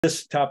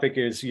This topic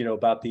is,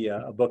 about the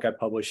a book I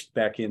published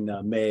back in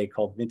May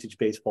called Vintage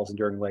Baseball's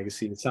Enduring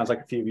Legacy. It sounds like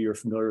a few of you are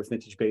familiar with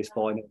vintage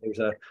baseball. I know there's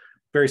a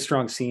very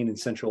strong scene in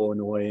Central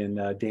Illinois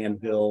and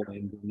Danville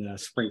and in,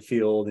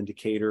 Springfield and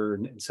Decatur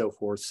and so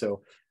forth.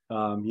 So,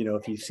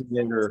 if you've seen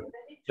it or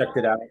checked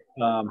it out,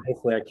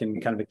 hopefully I can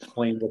kind of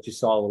explain what you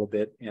saw a little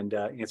bit and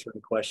answer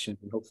any questions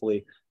and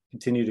hopefully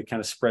continue to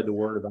kind of spread the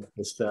word about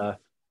this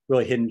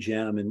really hidden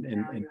gem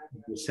and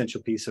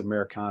essential piece of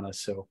Americana.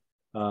 So,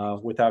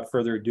 without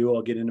further ado,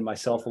 I'll get into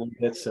myself a little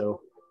bit. So,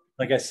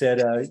 like I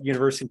said,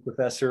 university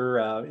professor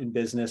in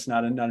business,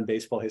 not in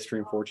baseball history,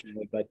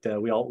 unfortunately,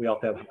 but we all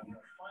have.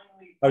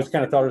 I was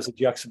kind of thought it was a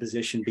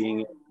juxtaposition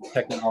being a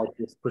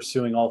technologist,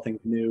 pursuing all things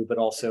new, but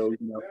also,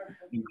 in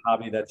a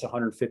hobby that's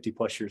 150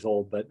 plus years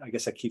old. But I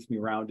guess that keeps me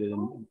rounded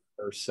and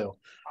diverse. So,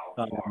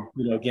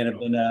 again, I've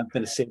been a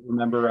SABR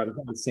member out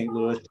of St.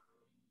 Louis,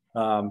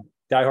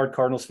 diehard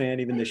Cardinals fan,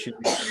 even this year.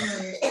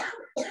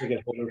 I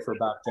get holder for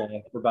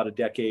about a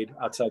decade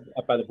outside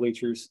up by the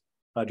bleachers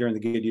during the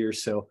good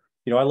years. So,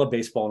 I love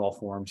baseball in all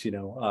forms.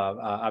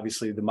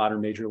 Obviously the modern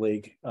major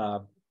league,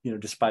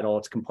 despite all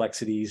its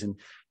complexities and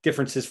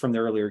differences from the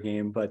earlier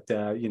game, but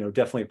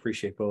definitely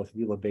appreciate both. If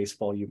you love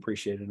baseball, you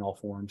appreciate it in all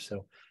forms.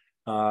 So,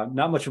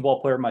 not much of a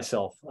ball player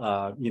myself.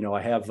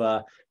 I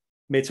have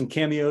made some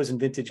cameos in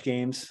vintage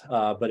games,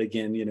 but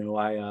again,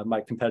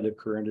 my competitive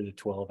career ended at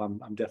 12.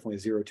 I'm definitely a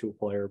 0-2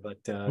 player, but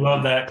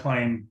love that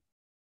claim.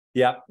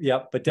 Yeah,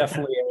 but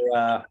definitely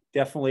a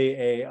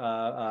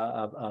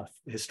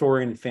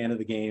historian and fan of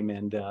the game,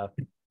 and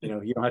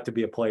you don't have to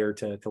be a player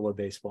to love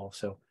baseball.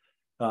 So,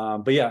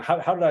 but yeah,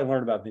 how did I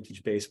learn about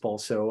vintage baseball?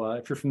 So,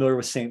 if you're familiar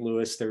with St.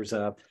 Louis, there's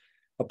a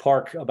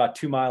park about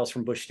 2 miles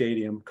from Busch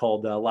Stadium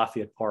called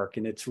Lafayette Park,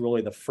 and it's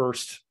really the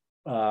first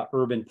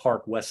urban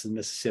park west of the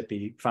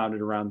Mississippi,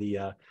 founded around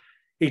the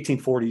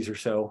 1840s or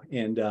so,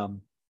 and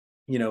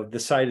the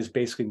site is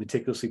basically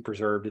meticulously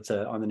preserved. It's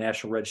on the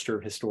National Register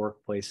of Historic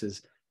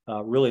Places.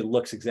 Really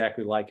looks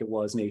exactly like it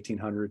was in the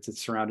 1800s. It's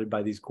surrounded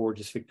by these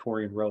gorgeous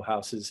Victorian row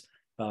houses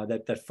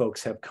that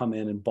folks have come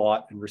in and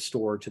bought and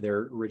restored to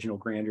their original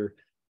grandeur.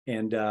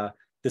 And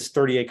this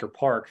 30-acre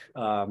park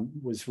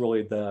was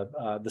really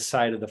the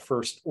site of the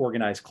first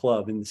organized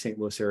club in the St.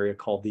 Louis area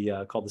called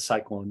the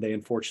Cyclone. They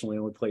unfortunately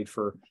only played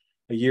for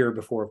a year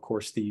before, of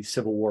course, the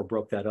Civil War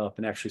broke that up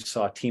and actually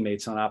saw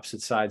teammates on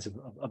opposite sides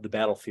of the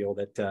battlefield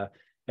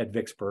at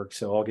Vicksburg.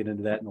 So I'll get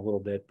into that in a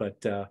little bit,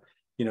 but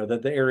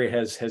that the area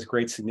has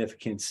great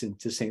significance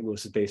into St.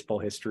 Louis's baseball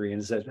history and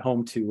is at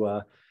home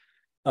to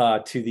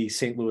the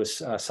St.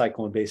 Louis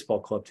Cyclone Baseball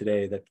Club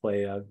today that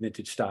play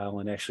vintage style,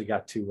 and actually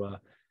got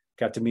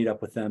to meet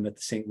up with them at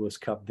the St. Louis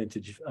Cup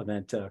vintage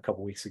event a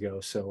couple weeks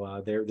ago.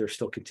 So they're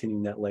still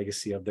continuing that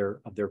legacy of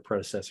their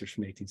predecessors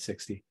from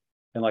 1860.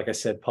 And like I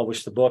said,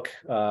 published the book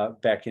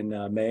back in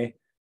May,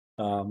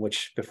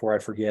 which, before I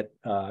forget,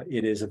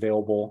 it is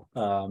available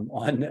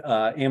on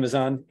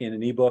Amazon in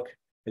an ebook,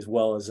 as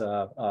well as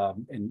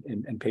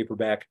in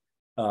paperback.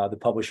 The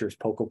publisher is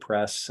Poco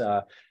Press.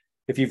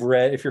 If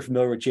you're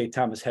familiar with J.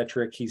 Thomas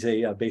Hetrick, he's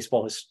a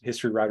baseball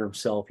history writer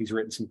himself. He's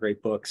written some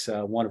great books,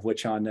 one of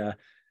which on the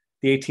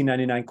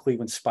 1899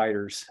 Cleveland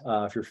Spiders.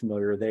 If you're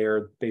familiar, they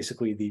are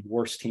basically the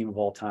worst team of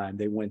all time.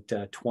 They went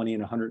 20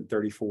 and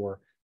 134,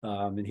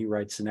 and he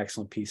writes an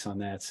excellent piece on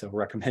that. So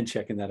recommend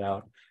checking that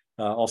out.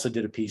 Also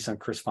did a piece on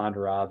Chris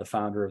Fondera, the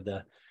founder of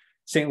the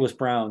St. Louis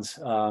Browns,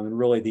 and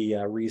really the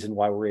reason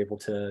why we're able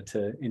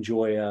to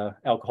enjoy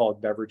alcoholic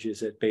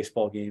beverages at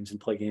baseball games and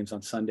play games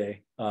on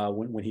Sunday.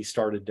 When he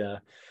started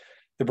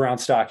the Brown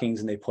Stockings,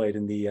 and they played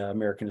in the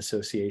American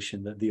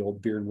Association, the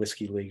old beer and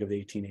whiskey league of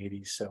the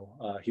 1880s. So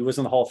he was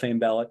on the Hall of Fame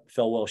ballot,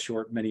 fell well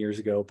short many years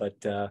ago,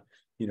 but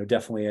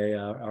definitely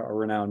a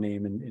renowned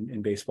name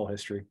in baseball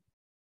history.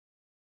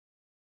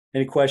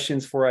 Any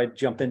questions before I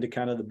jump into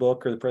kind of the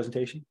book or the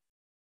presentation?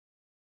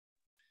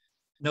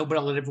 No, but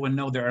I'll let everyone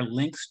know there are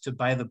links to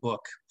buy the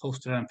book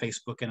posted on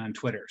Facebook and on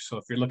Twitter. So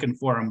if you're looking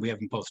for them, we have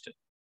them posted.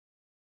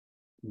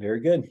 Very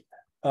good.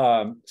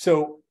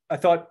 So I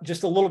thought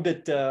just a little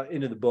bit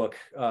into the book.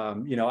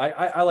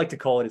 I like to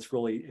call it. It's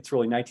really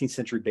 19th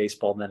century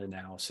baseball then and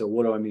now. So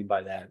what do I mean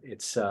by that?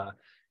 It's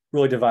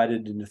really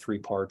divided into 3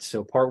 parts.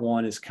 So part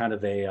 1 is kind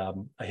of a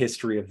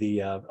history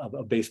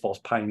of baseball's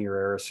pioneer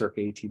era,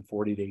 circa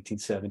 1840 to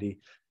 1870,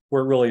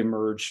 where it really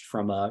emerged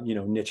from a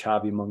niche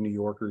hobby among New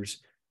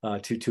Yorkers.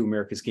 To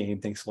America's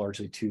game, thanks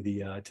largely to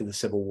the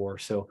Civil War.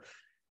 So,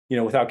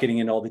 without getting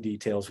into all the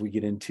details, we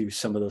get into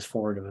some of those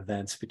formative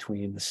events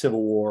between the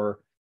Civil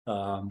War.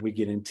 We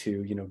get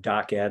into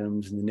Doc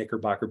Adams and the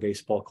Knickerbocker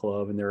Baseball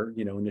Club and their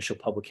initial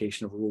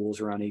publication of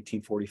rules around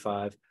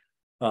 1845.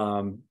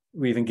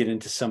 We even get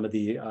into some of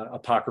the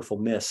apocryphal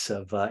myths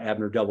of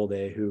Abner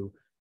Doubleday, who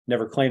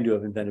never claimed to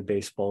have invented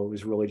baseball. It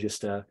was really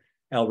just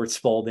Albert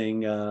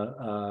Spalding,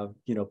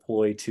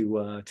 ploy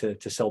to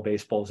sell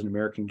baseball as an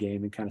American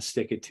game and kind of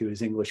stick it to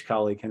his English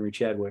colleague Henry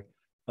Chadwick.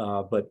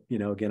 But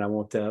again, I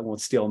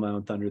won't steal my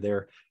own thunder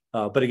there.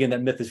 But again,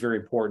 that myth is very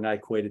important. I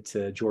equate it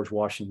to George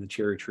Washington, the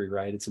cherry tree,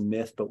 right? It's a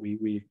myth, but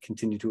we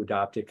continue to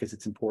adopt it because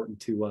it's important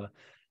to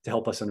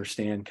help us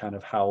understand kind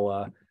of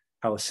how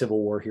how a Civil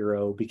War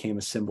hero became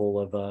a symbol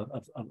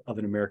of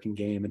an American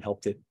game and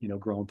helped it,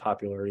 grow in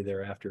popularity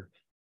thereafter.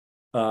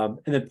 And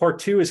then part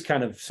two is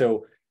kind of,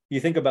 so you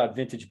think about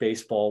vintage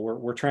baseball,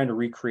 we're trying to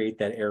recreate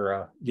that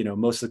era.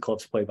 Most of the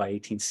clubs play by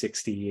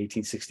 1860,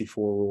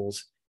 1864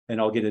 rules,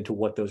 and I'll get into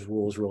what those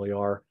rules really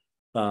are.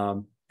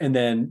 And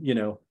then,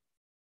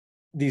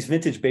 these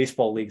vintage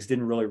baseball leagues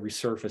didn't really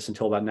resurface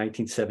until about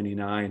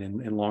 1979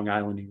 in Long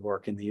Island, New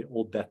York, in the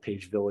old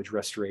Bethpage Village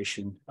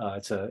restoration.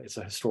 It's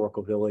a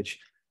historical village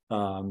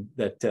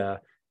that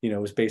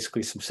was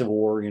basically some Civil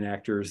War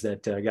reenactors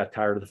that got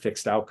tired of the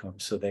fixed outcome,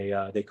 so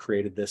they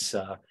created this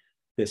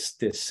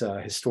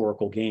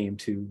historical game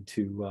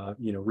to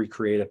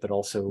recreate it, but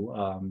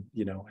also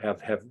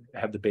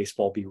have the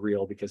baseball be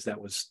real, because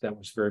that was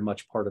very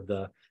much part of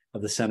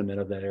the sentiment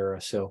of that era.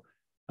 So,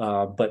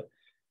 but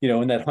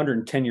in that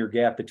 110-year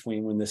gap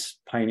between when this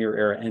pioneer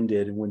era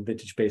ended and when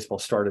vintage baseball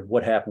started,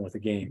 what happened with the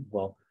game?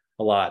 Well,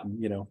 a lot.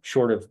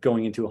 Short of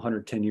going into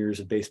 110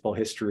 years of baseball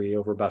history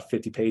over about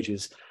 50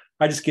 pages,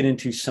 I just get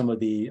into some of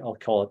the, I'll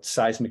call it,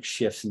 seismic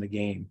shifts in the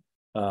game,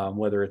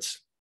 whether it's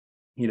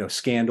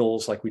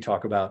scandals like we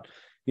talk about,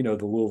 the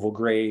Louisville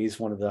Grays,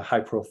 one of the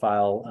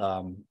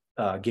high-profile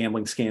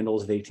gambling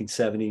scandals of the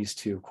 1870s,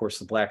 to, of course,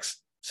 the Black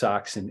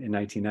Sox in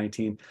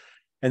 1919.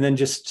 And then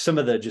just some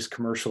of the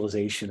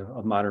commercialization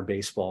of modern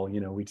baseball.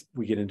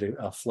 We get into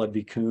Flood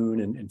v. Kuhn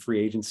and free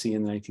agency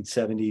in the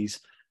 1970s.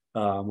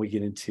 We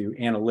get into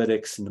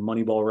analytics and the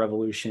Moneyball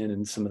revolution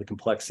and some of the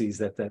complexities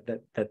that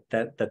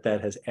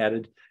has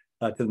added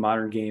to the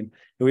modern game.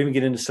 And we even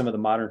get into some of the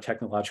modern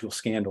technological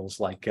scandals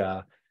like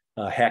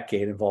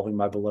Hackgate, involving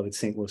my beloved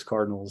St. Louis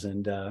Cardinals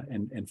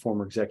and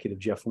former executive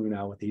Jeff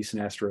Luhnow with the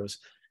Houston Astros.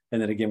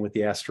 And then again with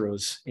the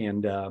Astros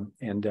and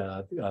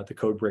the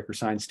code breaker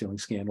sign stealing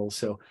scandals.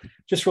 So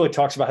just really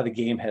talks about how the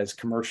game has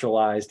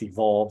commercialized,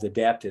 evolved,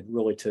 adapted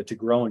really to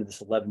grow into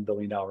this $11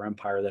 billion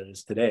empire that it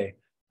is today,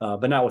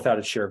 but not without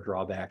its share of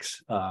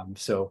drawbacks.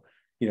 So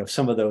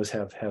some of those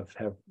have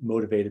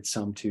motivated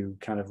some to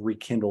kind of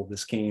rekindle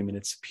this game in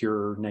its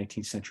pure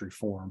 19th century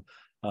form.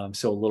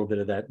 So a little bit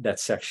of that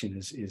section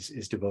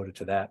is devoted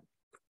to that.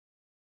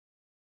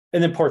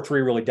 And then part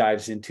three really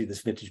dives into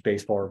this vintage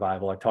baseball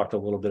revival. I talked a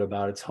little bit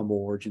about its humble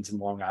origins in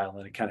Long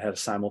Island. It kind of had a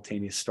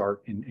simultaneous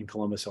start in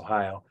Columbus,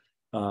 Ohio,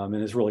 and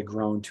has really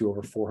grown to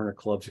over 400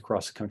 clubs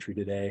across the country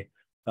today.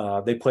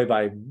 They play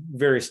by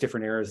various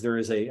different eras. There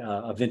is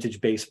a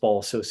vintage baseball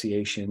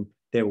association.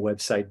 They have a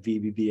website,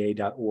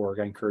 vbba.org.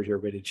 I encourage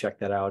everybody to check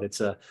that out.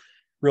 It's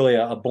really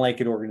a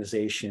blanket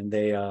organization.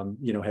 They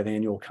have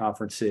annual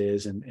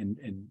conferences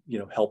and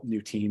help new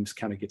teams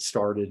kind of get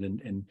started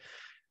and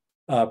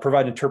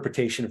provide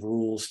interpretation of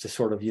rules to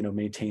sort of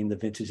maintain the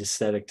vintage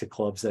aesthetic to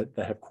clubs that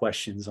have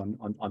questions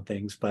on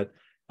things. But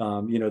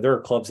there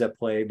are clubs that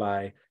play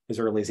by as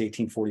early as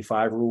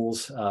 1845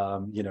 rules.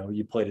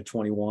 You play to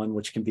 21,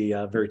 which can be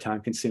very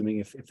time consuming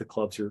if the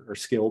clubs are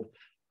skilled,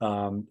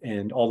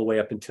 and all the way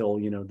up until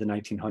the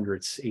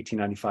 1900s,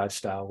 1895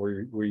 style,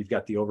 where you've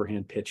got the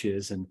overhand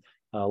pitches and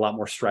a lot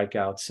more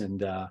strikeouts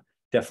and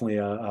definitely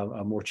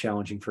a more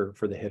challenging for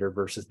the hitter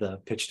versus the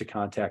pitch to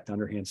contact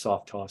underhand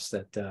soft toss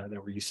that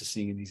we're used to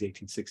seeing in these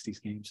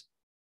 1860s games.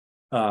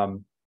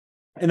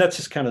 And that's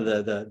just kind of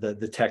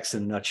the text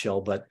in a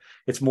nutshell, but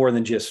it's more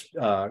than just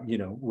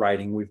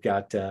writing. We've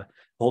got a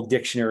whole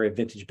dictionary of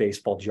vintage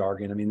baseball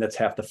jargon. I mean, that's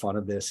half the fun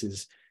of this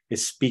is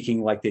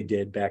speaking like they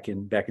did back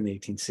in the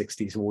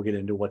 1860s, and we'll get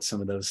into what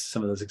some of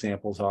those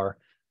examples are.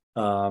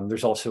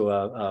 There's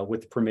also,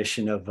 with the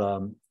permission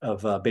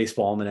of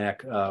Baseball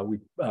Almanac, we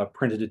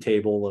printed a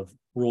table of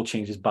rule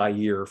changes by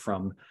year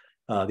from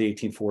the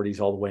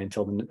 1840s all the way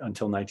until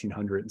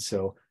 1900. And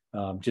so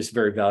just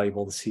very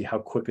valuable to see how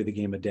quickly the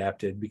game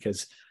adapted,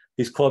 because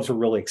these clubs were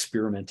really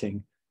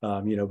experimenting,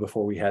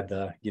 before we had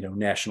the,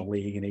 National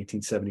League in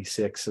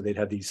 1876. So they'd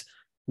have these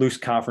loose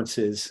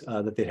conferences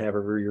that they'd have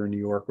every year in New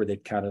York where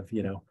they'd kind of,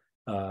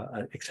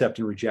 accept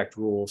and reject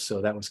rules.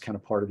 So that was kind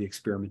of part of the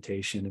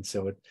experimentation. And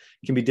so it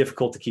can be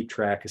difficult to keep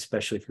track,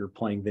 especially if you're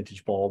playing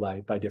vintage ball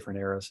by different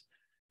eras.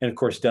 And of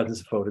course,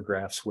 dozens of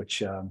photographs,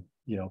 which,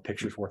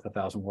 pictures worth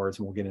 1,000 words,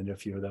 and we'll get into a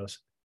few of those.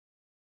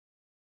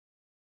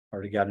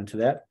 Already got into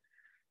that.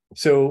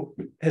 So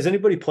has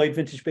anybody played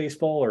vintage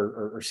baseball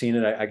or seen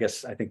it?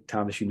 I think,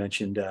 Thomas, you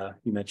mentioned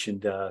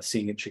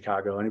seeing it in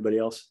Chicago. Anybody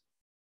else?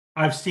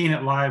 I've seen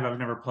it live. I've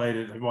never played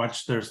it. I've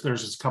watched, there's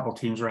just a couple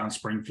teams around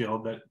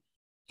Springfield that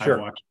Sure.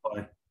 I've watched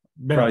play.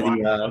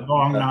 Probably the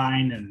Long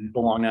Nine and the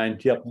Long Nine.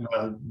 Yep.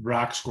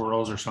 Rock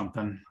Squirrels or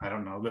something. I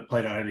don't know, that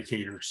played out at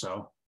Decatur.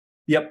 So.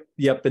 Yep.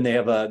 And they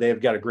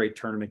have got a great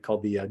tournament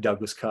called the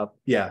Douglas Cup.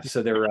 Yeah.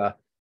 So they're a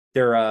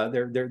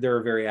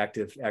very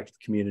active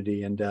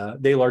community, and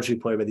they largely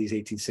play by these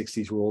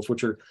 1860s rules,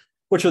 which are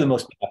the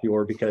most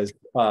popular because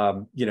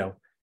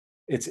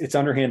it's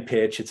underhand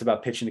pitch. It's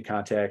about pitching to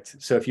contact.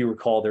 So if you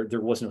recall,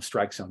 there was no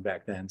strike zone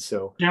back then.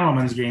 So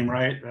gentleman's game,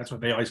 right? That's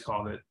what they always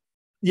called it.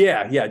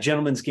 Yeah,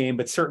 gentleman's game,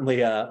 but certainly,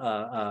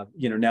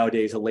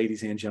 nowadays a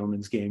ladies and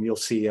gentlemen's game. You'll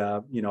see,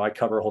 I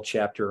cover a whole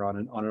chapter on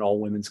an all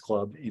women's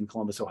club in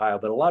Columbus, Ohio,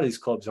 but a lot of these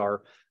clubs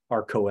are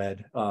are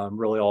co-ed,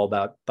 really all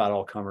about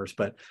all comers.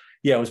 But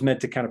yeah, it was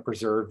meant to kind of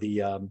preserve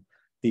the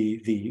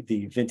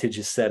vintage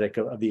aesthetic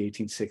of the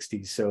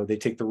 1860s. So they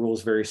take the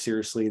rules very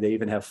seriously. They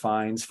even have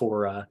fines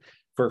for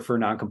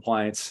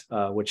non-compliance,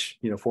 which,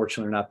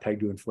 fortunately are not pegged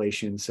to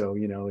inflation. So,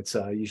 it's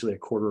usually a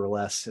quarter or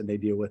less, and they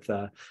deal with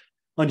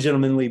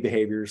ungentlemanly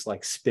behaviors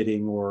like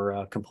spitting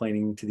or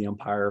complaining to the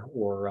umpire,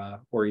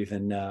 or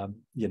even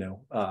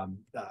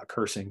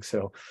cursing.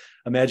 So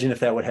imagine if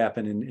that would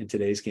happen in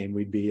today's game.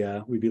 We'd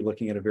be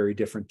looking at a very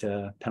different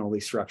penalty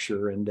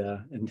structure and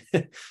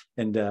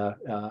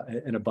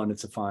an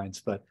abundance of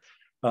fines. But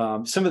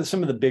some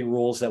of the big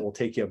rules that will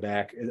take you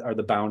back are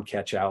the bound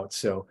catch out.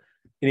 So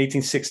in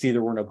 1860,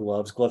 there were no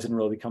gloves. Gloves didn't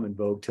really become in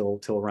vogue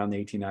till around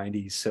the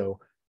 1890s. So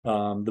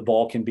the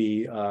ball can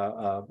be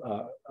a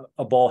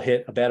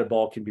batted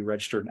ball can be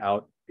registered and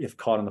out if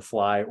caught on the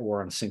fly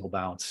or on a single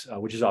bounce,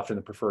 which is often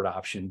the preferred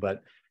option.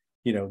 But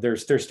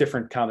there's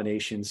different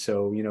combinations.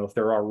 So if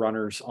there are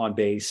runners on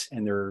base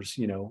and there's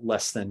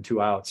less than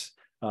 2 outs,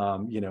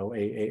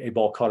 a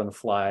ball caught on the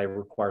fly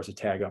requires a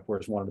tag up,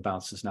 whereas one of the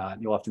bounces does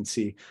not. You'll often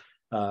see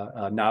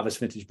novice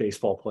vintage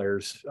baseball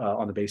players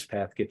on the base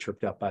path get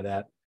tripped up by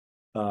that.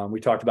 We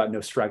talked about no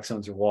strike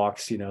zones or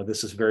walks.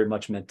 This is very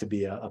much meant to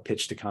be a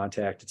pitch to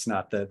contact. It's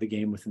not the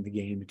game within the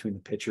game between the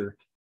pitcher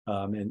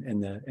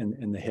and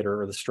the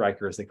hitter, or the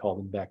striker, as they called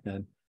them back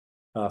then.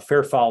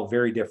 Fair foul,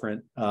 very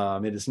different.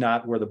 It is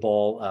not where the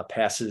ball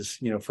passes,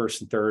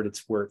 first and third.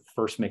 It's where it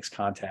first makes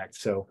contact.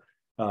 So,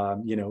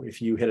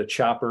 if you hit a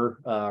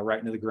chopper right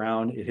into the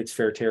ground, it hits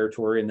fair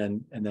territory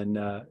and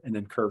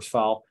then curves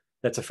foul.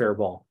 That's a fair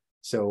ball.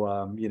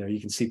 So, you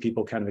can see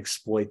people kind of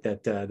exploit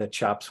that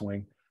chop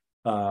swing.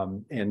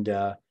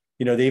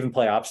 They even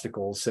play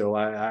obstacles. So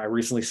I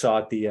recently saw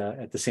at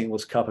the St.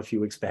 Louis Cup a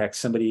few weeks back,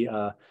 somebody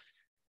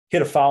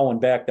hit a foul one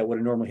back that would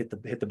have normally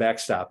hit the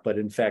backstop, but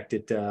in fact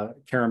it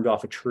caromed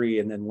off a tree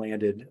and then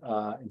landed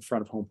in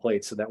front of home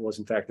plate. So that was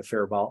in fact a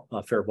fair ball,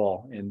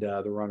 and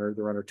the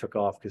runner took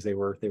off because they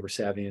were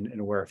savvy and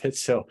aware of it.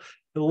 So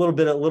a little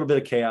bit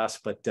of chaos,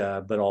 but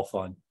all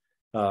fun.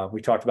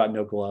 We talked about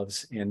no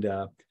gloves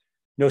and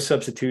no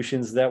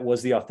substitutions. That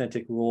was the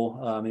authentic rule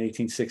in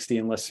 1860,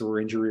 unless there were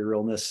injury or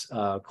illness.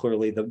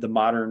 Clearly, the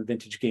modern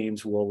vintage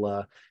games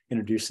will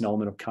introduce an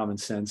element of common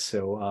sense.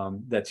 So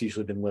that's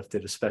usually been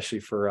lifted, especially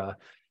for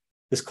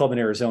this club in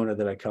Arizona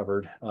that I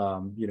covered.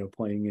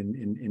 Playing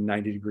in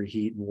 90-degree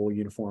heat and wool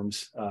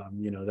uniforms.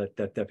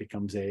 That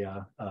becomes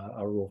a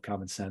rule of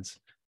common sense.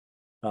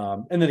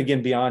 And then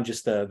again, beyond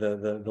just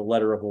the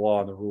letter of the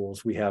law and the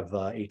rules, we have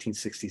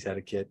 1860s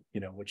etiquette.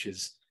 Which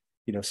is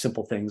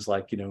simple things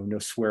like, no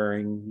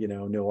swearing,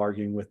 no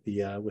arguing with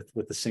the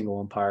single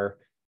umpire,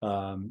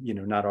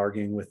 not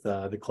arguing with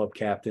the club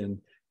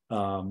captain,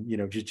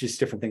 just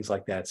different things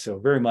like that. So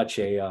very much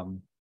a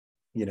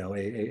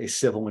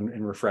civil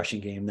and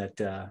refreshing game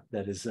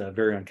that is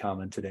very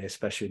uncommon today,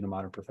 especially in the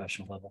modern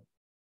professional level.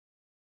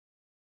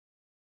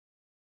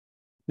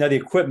 Now the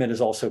equipment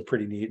is also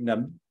pretty neat.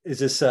 And is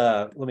this?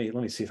 Let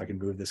me see if I can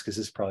move this, because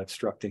this is probably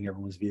obstructing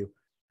everyone's view.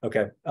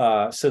 Okay,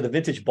 so the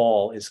vintage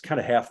ball is kind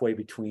of halfway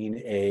between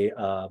a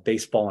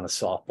baseball and a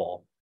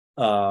softball.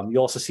 You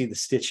also see the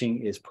stitching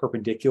is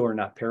perpendicular,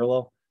 not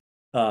parallel,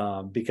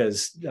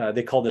 because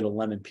they called it a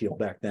lemon peel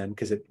back then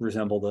because it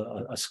resembled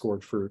a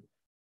scored fruit.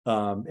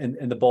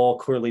 And the ball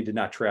clearly did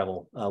not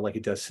travel like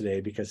it does today,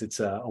 because it's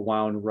a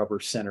wound rubber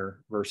center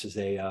versus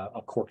a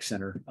cork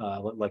center,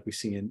 like we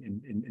see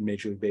in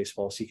Major League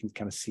Baseball. So you can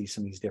kind of see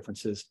some of these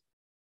differences.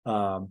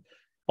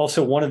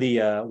 Also, one of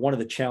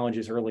the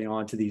challenges early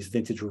on to these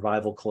vintage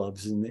revival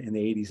clubs in the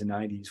 80s and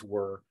 90s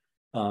were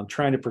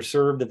trying to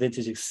preserve the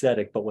vintage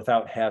aesthetic, but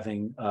without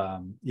having,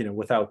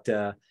 without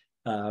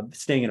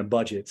staying in a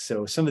budget.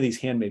 So some of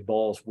these handmade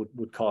balls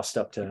would cost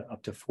up to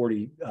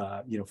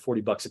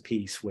 $40 a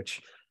piece,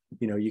 which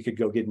you could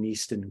go get an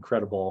Easton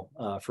Incredible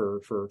for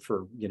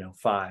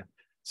 $5.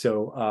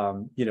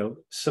 So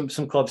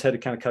some clubs had to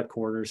kind of cut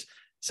corners.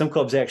 Some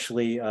clubs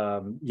actually,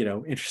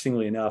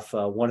 interestingly enough,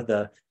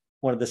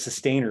 one of the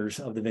sustainers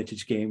of the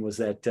vintage game was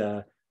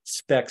that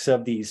specs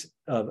of these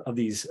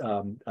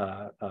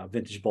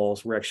vintage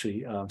balls were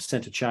actually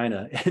sent to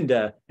China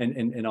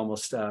and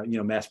almost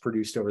mass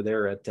produced over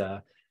there at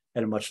a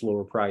much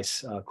lower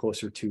price,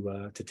 closer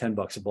to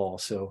 $10 a ball.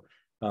 So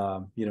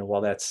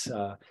while that's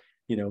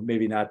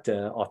maybe not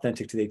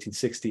authentic to the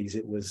 1860s,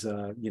 it was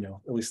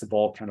at least the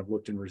ball kind of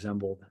looked and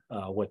resembled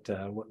what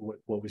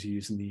was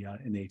used in the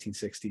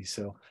 1860s.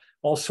 So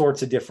all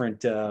sorts of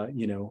different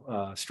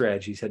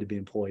strategies had to be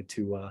employed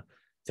to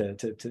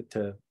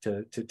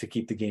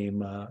keep the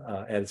game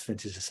at its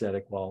vintage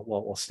aesthetic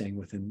while staying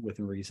within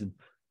reason.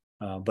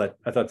 But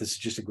I thought this is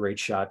just a great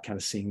shot, kind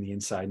of seeing the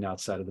inside and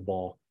outside of the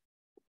ball.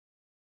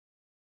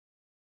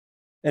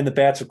 And the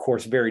bats, of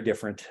course, very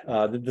different.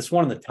 This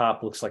one on the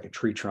top looks like a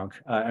tree trunk.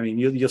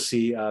 You'll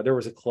see there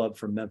was a club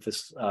from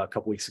Memphis a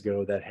couple weeks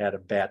ago that had a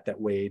bat that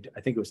weighed,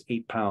 I think it was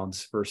 8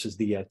 pounds versus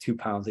the 2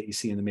 pounds that you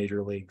see in the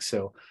major league.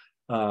 So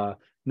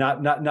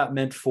not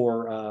meant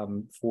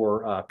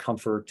for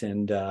comfort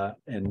and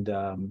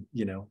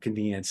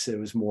convenience. It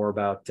was more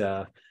about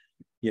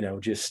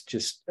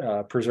just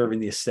preserving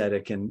the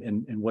aesthetic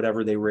and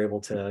whatever they were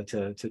able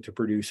to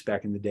produce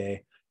back in the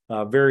day.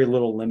 Very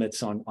little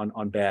limits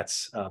on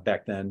bats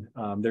back then.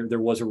 There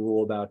was a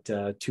rule about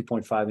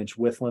 2.5-inch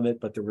width limit,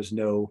 but there was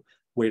no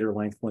weight or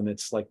length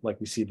limits like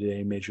we see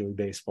today in Major League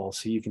Baseball.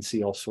 So you can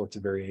see all sorts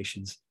of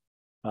variations.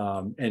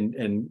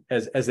 And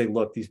as they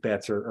look, these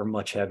bats are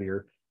much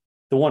heavier.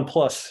 The one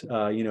plus,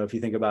 if you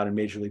think about in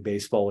Major League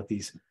Baseball with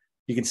these,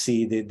 you can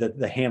see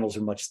the handles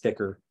are much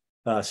thicker.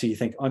 So you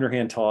think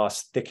underhand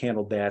toss, thick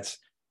handled bats.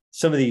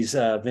 Some of these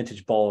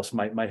vintage balls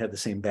might have the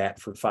same bat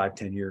for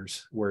 5-10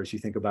 years. Whereas you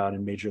think about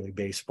in Major League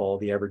Baseball,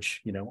 the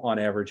average, on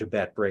average, a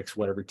bat breaks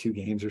every 2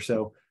 games or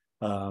so.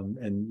 We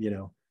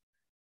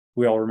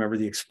all remember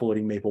the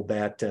exploding maple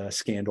bat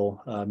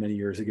scandal many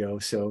years ago.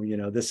 So,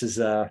 this is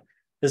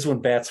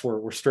when bats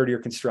were sturdier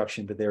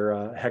construction, but they're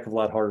a heck of a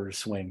lot harder to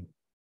swing.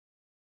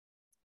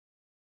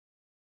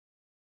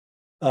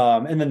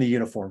 And then the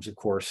uniforms, of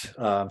course.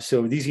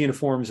 So these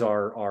uniforms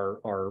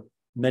are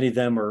many of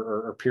them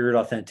are period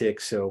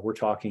authentic. So we're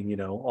talking,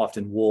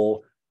 often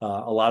wool.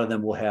 A lot of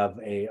them will have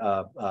a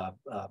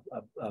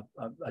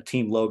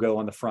team logo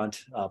on the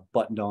front,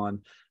 buttoned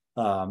on.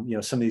 Some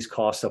of these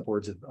cost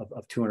upwards of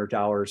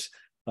 $200.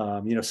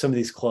 Some of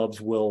these clubs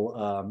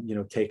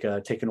will, take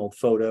an old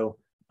photo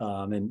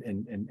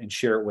and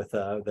share it with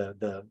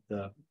the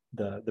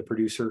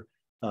producer.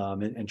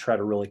 And try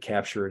to really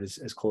capture it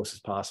as close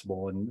as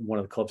possible. And one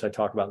of the clubs I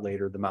talk about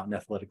later, the Mountain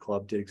Athletic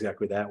Club, did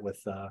exactly that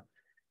with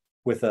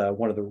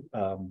one of the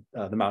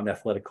Mountain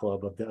Athletic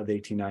Club of the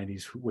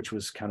 1890s, which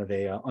was kind of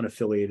a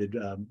unaffiliated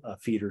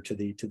feeder to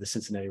the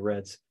Cincinnati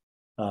Reds.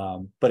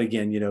 But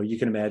again, you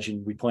can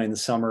imagine we play in the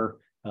summer.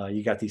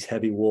 You got these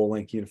heavy wool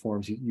link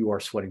uniforms. You are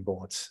sweating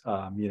bullets.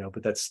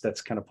 But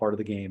that's kind of part of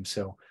the game.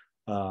 So.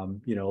 A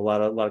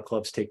lot of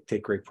clubs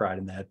take great pride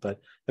in that, but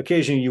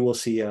occasionally you will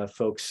see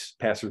folks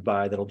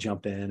passersby that'll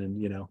jump in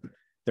and,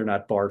 they're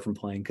not barred from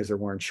playing because they're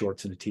wearing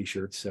shorts and a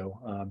t-shirt.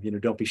 So,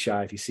 don't be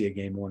shy if you see a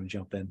game and want to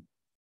jump in.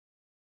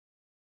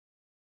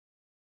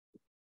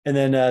 And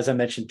then, as I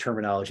mentioned,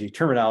 terminology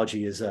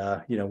is,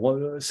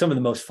 some of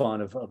the most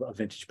fun of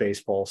vintage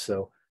baseball.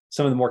 So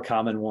some of the more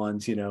common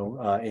ones,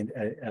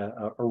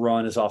 a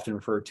run is often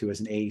referred to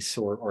as an ace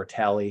or a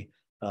tally.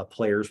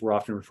 Players were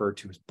often referred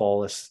to as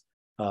ballists.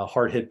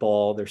 Hard hit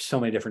ball. There's so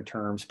many different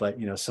terms, but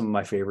some of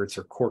my favorites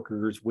are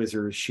corkers,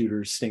 whizzers,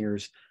 shooters,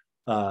 stingers.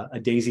 A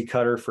daisy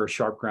cutter for a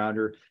sharp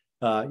grounder.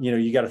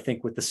 You got to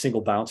think with the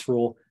single bounce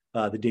rule.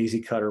 The daisy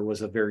cutter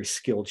was a very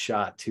skilled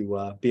shot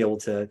to be able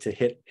to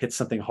hit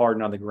something hard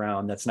and on the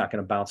ground that's not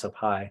going to bounce up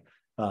high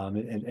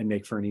and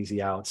make for an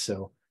easy out.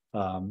 So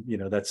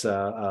that's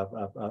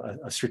a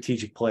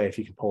strategic play if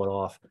you can pull it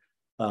off.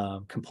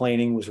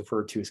 Complaining was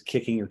referred to as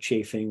kicking or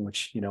chafing,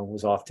 which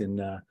was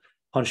often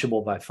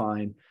punishable by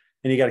fine.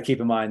 And you got to keep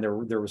in mind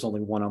there was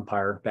only one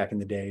umpire back in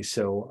the day,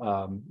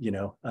 so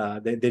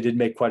they did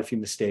make quite a few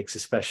mistakes,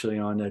 especially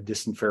on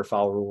distant fair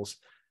foul rules.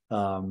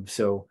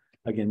 So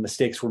again,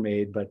 mistakes were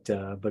made, but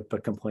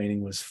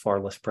complaining was far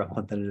less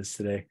prevalent than it is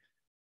today.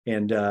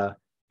 And at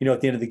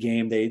the end of the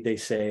game, they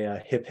say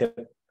hip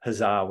hip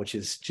huzzah, which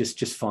is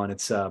just fun.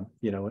 It's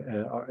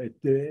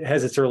it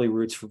has its early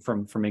roots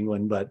from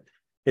England, but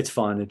it's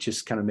fun. It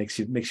just kind of makes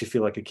you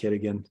feel like a kid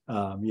again,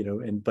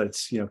 but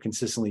it's,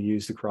 consistently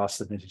used across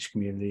the vintage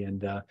community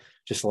and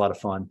just a lot of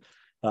fun.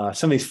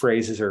 Some of these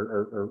phrases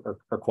are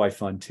quite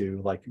fun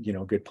too, like,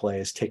 good play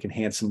is taken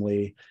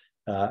handsomely,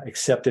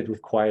 accepted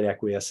with quiet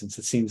acquiescence.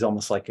 It seems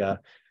almost like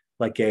a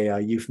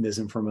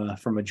euphemism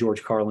from a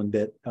George Carlin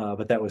bit,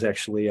 but that was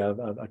actually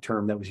a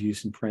term that was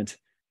used in print.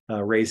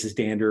 Raises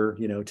dander,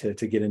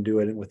 to get into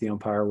it with the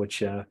umpire,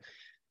 which,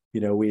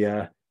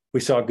 we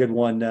saw a good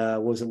one.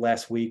 What was it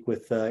last week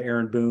with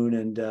Aaron Boone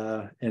and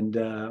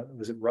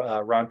was it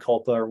Ron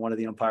Kulpa or one of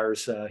the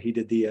umpires? He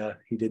did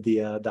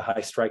the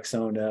high strike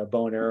zone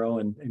bow and arrow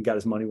and got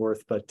his money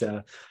worth. But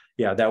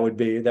that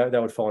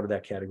would fall into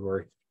that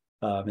category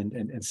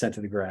and sent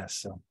to the grass.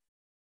 So,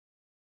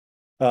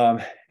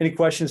 any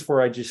questions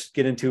before I just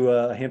get into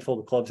a handful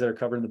of the clubs that are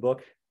covered in the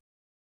book?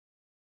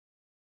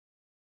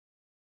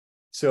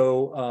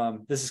 So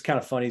this is kind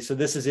of funny. So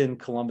this is in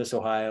Columbus,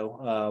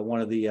 Ohio,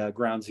 one of the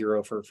ground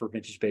zero for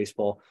vintage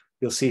baseball.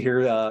 You'll see here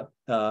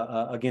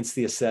against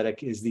the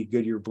aesthetic is the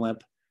Goodyear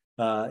blimp.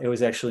 It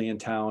was actually in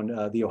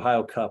town. The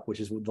Ohio Cup, which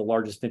is the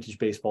largest vintage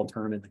baseball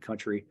tournament in the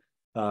country,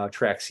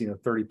 tracks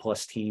 30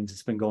 plus teams.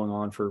 It's been going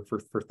on for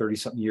 30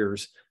 something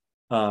years,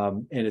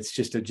 and it's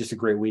just a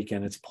great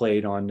weekend. It's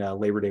played on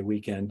Labor Day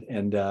weekend,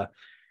 and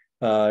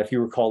if you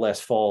recall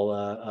last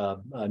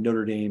fall,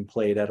 Notre Dame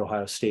played at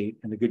Ohio State,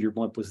 and the Goodyear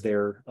blimp was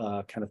there,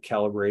 kind of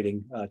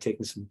calibrating,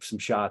 taking some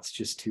shots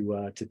just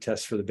to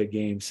test for the big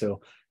game.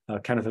 So,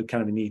 kind of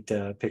a neat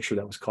picture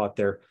that was caught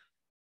there.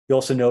 You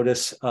also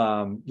notice,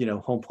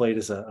 home plate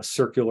is a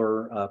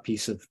circular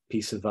piece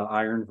of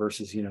iron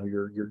versus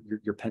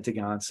your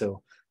pentagon.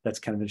 So that's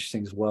kind of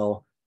interesting as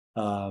well.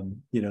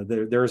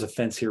 There is a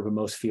fence here, but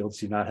most fields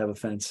do not have a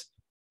fence.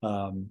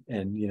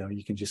 And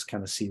you can just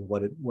kind of see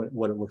what it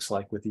looks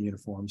like with the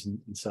uniforms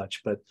and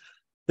such. But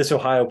this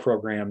Ohio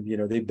program,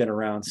 they've been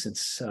around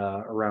since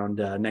around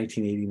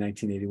 1980,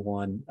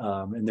 1981,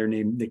 and they're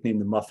nicknamed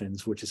the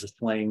Muffins, which is a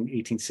slang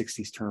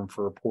 1860s term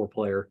for a poor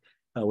player,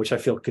 which I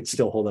feel could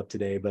still hold up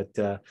today, but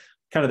kind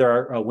of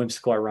their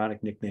whimsical,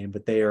 ironic nickname.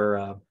 But they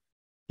are,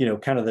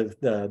 kind of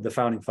the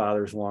founding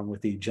fathers, along with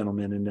the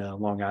gentlemen in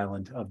Long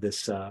Island of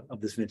this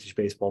vintage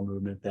baseball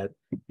movement that,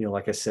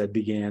 like I said,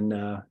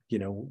 began,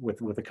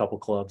 with a couple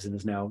clubs and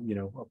is now,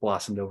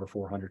 blossomed over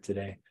 400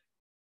 today.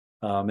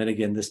 And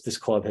again, this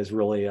club has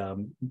really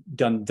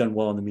done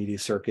well in the media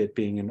circuit,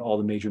 being in all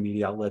the major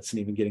media outlets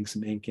and even getting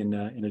some ink in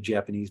a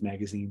Japanese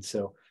magazine.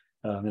 So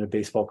in a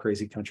baseball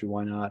crazy country,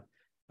 why not?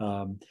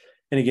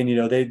 And again,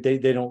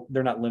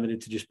 they're not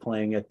limited to just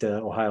playing at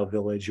Ohio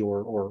Village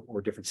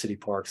or different city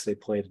parks. They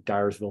play at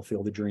Dyersville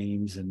Field of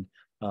Dreams and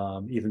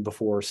even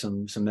before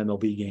some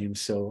MLB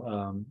games.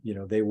 So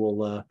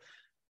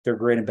they're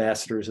great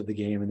ambassadors of the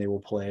game, and they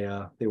will play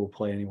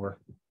anywhere.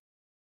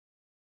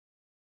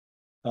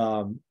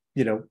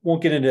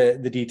 Won't get into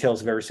the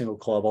details of every single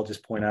club. I'll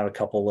just point out a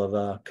couple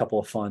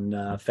of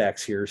fun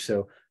facts here.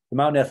 So the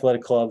Mountain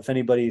Athletic Club, if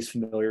anybody is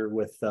familiar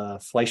with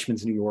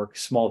Fleischmann's, New York,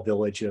 small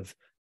village of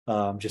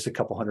just a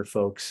couple hundred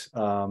folks,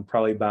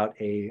 probably about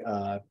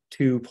a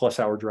 2+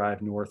 hour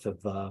drive north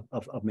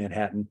of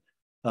Manhattan.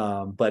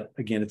 But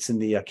again, it's in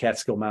the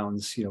Catskill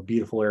Mountains,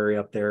 beautiful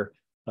area up there,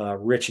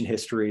 rich in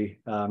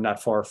history,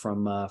 not far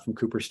from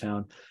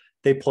Cooperstown.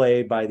 They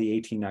play by the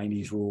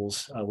 1890s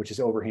rules, which is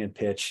overhand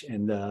pitch,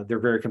 and they're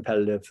very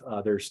competitive.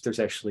 There's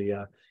actually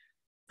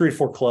 3 or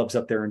 4 clubs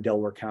up there in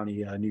Delaware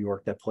County, New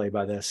York, that play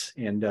by this,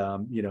 and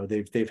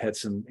they've had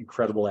some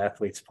incredible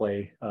athletes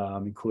play,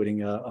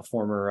 including a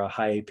former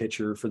high A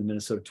pitcher for the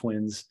Minnesota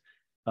Twins,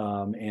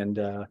 and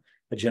a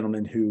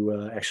gentleman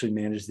who actually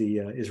managed the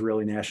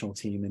Israeli national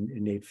team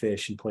in Nate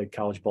Fish and played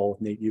college ball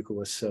with Nate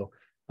Youkilis. So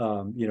a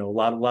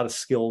lot of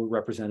skill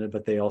represented,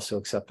 but they also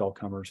accept all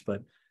comers.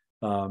 But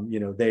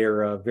they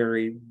are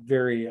very,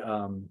 very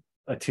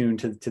attuned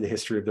to the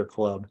history of their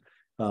club,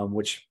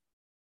 which,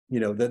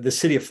 the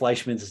city of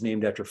Fleischmann's is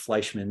named after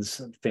Fleischmann's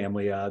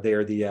family. They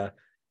are the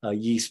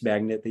yeast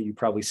magnet that you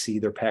probably see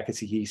their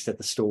packets of yeast at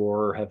the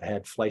store, or have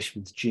had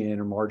Fleischmann's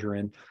gin or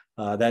margarine.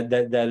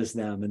 That is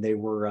them, and they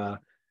were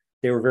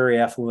very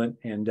affluent.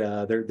 And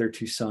their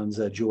 2 sons,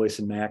 Julius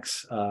and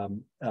Max,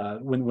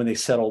 when they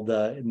settled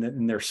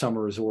in their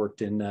summer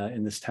resort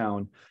in this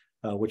town,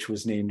 which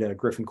was named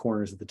Griffin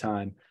Corners at the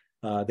time.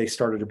 They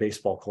started a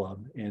baseball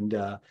club, and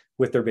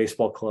with their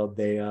baseball club,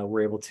 they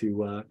were able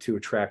to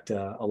attract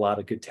a lot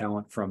of good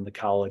talent from the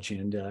college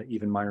and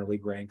even minor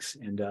league ranks,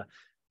 and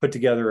put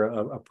together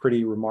a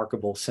pretty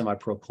remarkable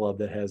semi-pro club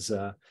that has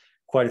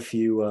quite a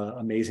few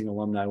amazing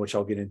alumni, which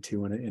I'll get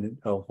into.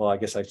 I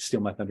guess I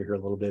steal my thunder here a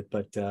little bit,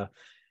 but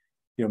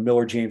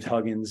Miller James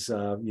Huggins,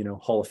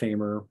 Hall of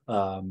Famer.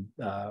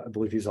 I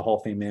believe he's a Hall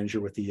of Fame manager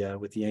with the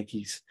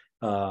Yankees,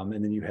 and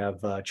then you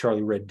have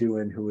Charlie Red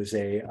Doohan, who is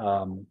a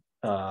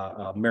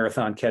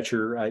marathon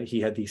catcher.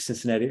 He had the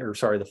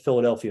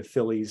Philadelphia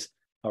Phillies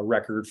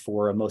record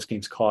for most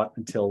games caught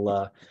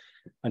until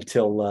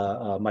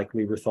Mike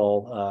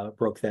Lieberthal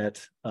broke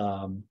that.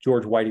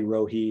 George Whitey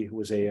Rohe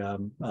was a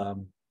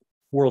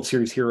World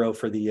Series hero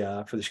for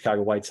the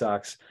Chicago White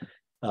Sox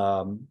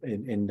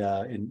in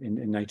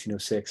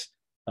 1906,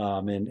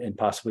 and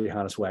possibly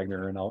Hannes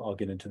Wagner, and I'll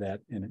get into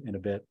that in a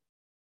bit.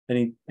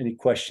 Any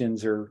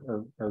questions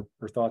or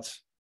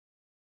thoughts?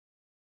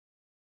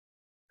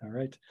 All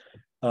right.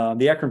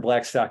 The Akron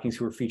Blackstockings,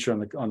 who are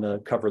featured on the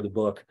cover of the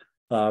book,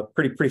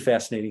 pretty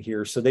fascinating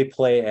here. So they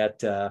play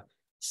at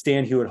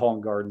Stan Hewitt Hall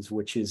and Gardens,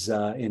 which is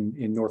in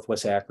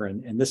Northwest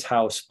Akron, and this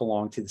house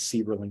belonged to the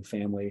Sieberling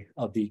family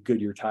of the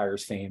Goodyear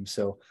Tires fame.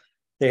 So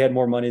they had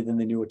more money than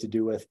they knew what to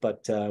do with.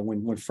 But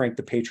when Frank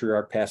the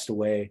Patriarch passed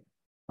away,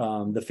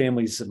 the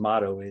family's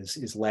motto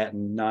is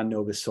Latin, non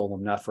nobis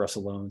solum, not for us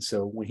alone.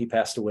 So when he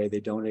passed away, they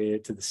donated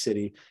it to the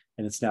city,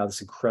 and it's now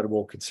this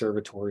incredible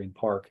conservatory and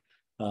park.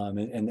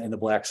 And the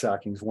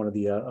Blackstockings, one of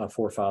the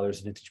forefathers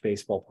of vintage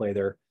baseball, play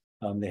there.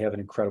 They have an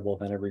incredible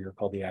event every year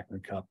called the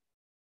Akron Cup.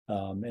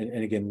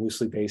 And again,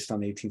 loosely based on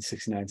the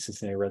 1869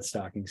 Cincinnati Red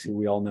Stockings, who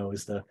we all know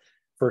is the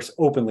first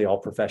openly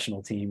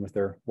all-professional team with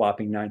their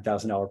whopping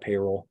 $9,000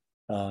 payroll,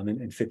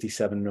 and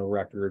 57-0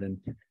 record. And,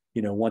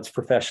 once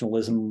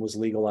professionalism was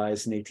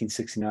legalized in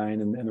 1869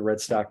 and the Red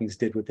Stockings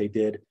did what they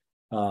did,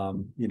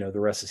 the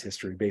rest is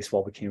history.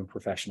 Baseball became a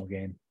professional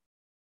game.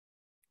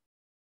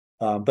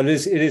 But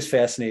it is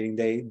fascinating.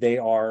 They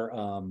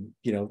are,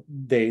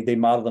 they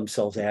model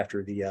themselves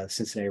after the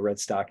Cincinnati Red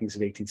Stockings of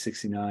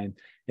 1869.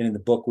 And in the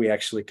book, we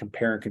actually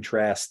compare and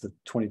contrast the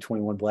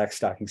 2021 Black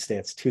Stocking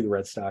stats to the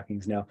Red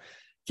Stockings. Now,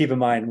 keep in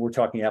mind, we're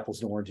talking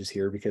apples and oranges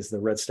here, because the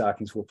Red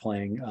Stockings were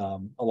playing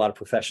a lot of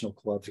professional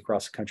clubs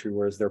across the country,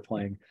 whereas they're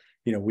playing,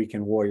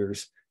 weekend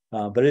warriors.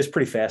 But it is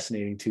pretty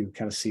fascinating to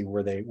kind of see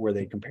where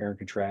they compare and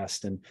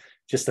contrast, and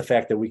just the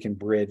fact that we can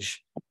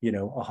bridge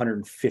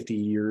 150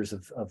 years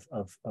of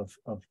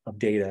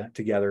data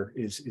together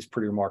is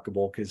pretty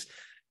remarkable. Because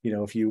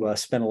if you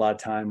spend a lot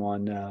of time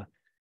on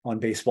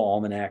Baseball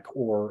Almanac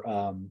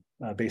or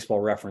Baseball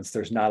Reference.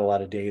 There's not a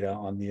lot of data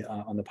on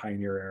the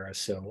Pioneer era.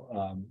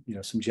 So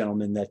some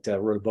gentlemen that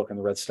wrote a book on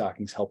the Red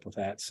Stockings helped with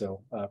that.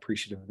 So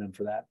appreciative of them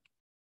for that.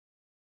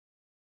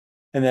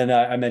 And then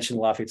I mentioned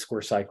Lafayette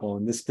Square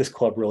Cyclone. This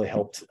club really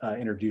helped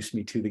introduce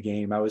me to the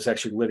game. I was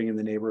actually living in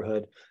the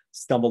neighborhood,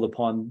 stumbled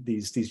upon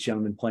these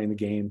gentlemen playing the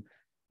game.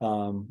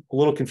 A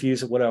little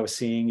confused at what I was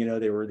seeing.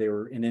 They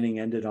were an inning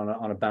ended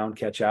on a bound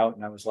catch out,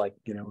 and I was like,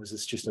 was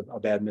this just a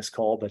bad missed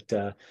call?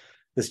 But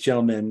this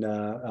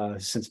gentleman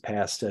since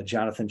passed,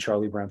 Jonathan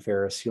Charlie Brown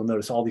Ferris. You'll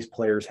notice all these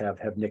players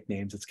have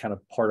nicknames. It's kind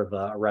of part of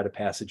a rite of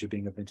passage of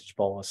being a vintage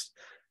ballist.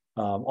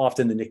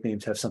 Often the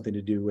nicknames have something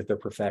to do with their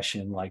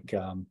profession, like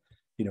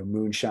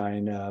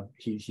Moonshine.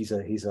 He's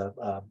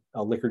a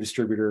liquor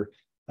distributor.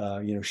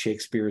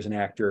 Shakespeare is an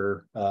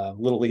actor.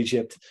 Little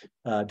Egypt,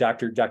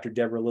 Dr.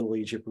 Deborah Little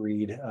Egypt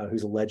Reed,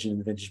 who's a legend in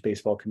the vintage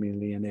baseball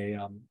community and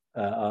a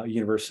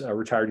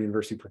retired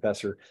university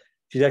professor.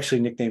 She's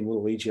actually nicknamed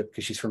Little Egypt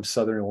because she's from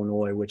Southern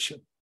Illinois, which,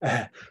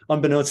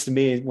 unbeknownst to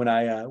me, when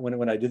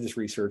I did this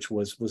research,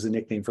 was the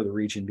nickname for the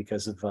region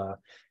because of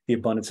the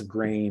abundance of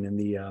grain and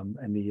the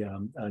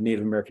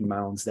Native American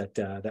mounds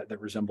that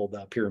resembled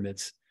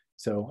pyramids.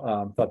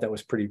 So thought that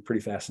was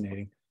pretty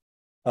fascinating.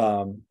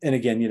 And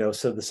again,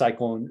 so the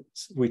Cyclone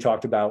we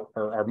talked about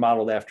are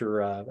modeled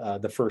after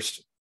the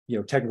first,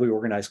 technically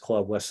organized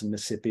club west of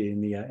Mississippi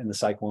in the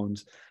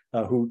Cyclones,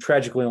 who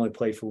tragically only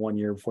played for 1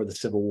 year before the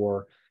Civil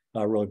War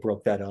really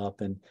broke that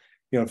up. And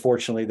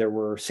unfortunately,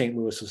 St.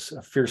 Louis was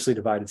a fiercely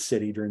divided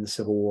city during the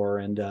Civil War,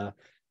 and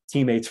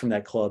teammates from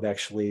that club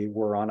actually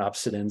were on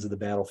opposite ends of the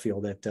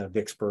battlefield at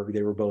Vicksburg.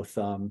 They were both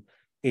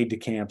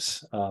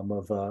aide-de-camps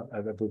of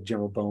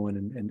General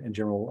Bowen and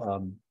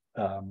General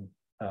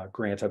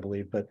Grant, I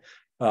believe. But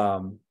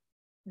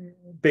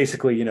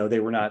basically, they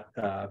were not,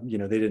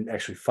 they didn't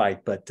actually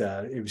fight, but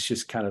it was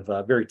just kind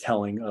of very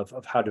telling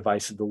of how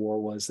divisive the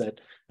war was, that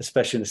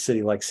especially in a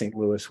city like St.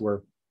 Louis,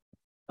 where,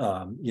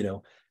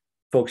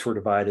 folks were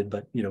divided,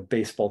 but,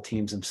 baseball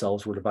teams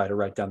themselves were divided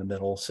right down the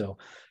middle. So,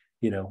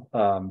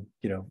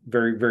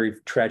 very, very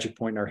tragic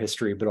point in our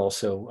history, but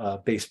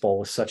also baseball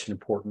was such an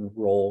important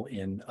role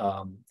in,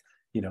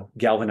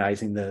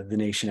 galvanizing the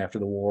nation after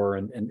the war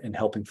and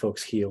helping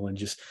folks heal and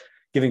just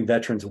giving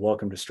veterans a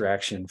welcome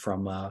distraction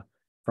from the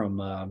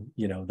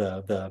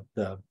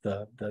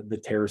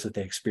terrors that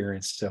they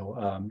experienced.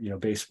 So,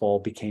 baseball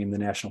became the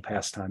national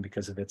pastime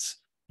because of its,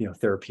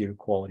 therapeutic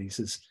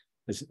qualities,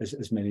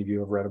 as many of you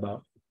have read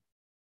about.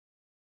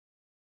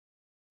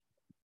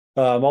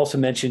 Also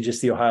mentioned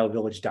just the Ohio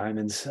Village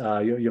Diamonds.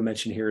 You'll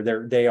mention here,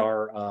 they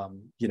are,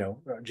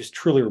 just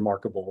truly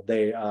remarkable.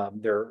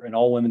 They're an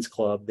all women's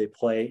club. They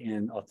play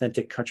in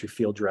authentic country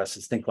field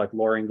dresses. Think like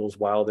Laura Ingalls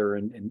Wilder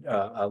and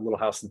a Little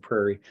House on the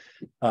Prairie.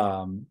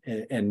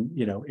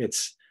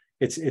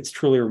 It's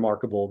truly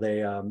remarkable.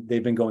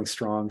 They've been going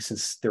strong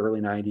since the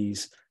early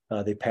 90s.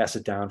 They pass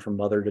it down from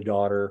mother to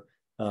daughter.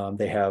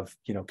 They have,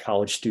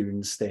 college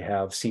students. They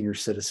have senior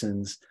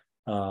citizens,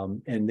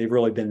 and they've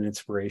really been an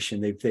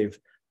inspiration. They've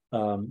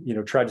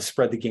tried to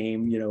spread the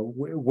game.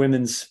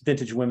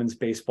 Vintage women's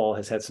baseball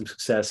has had some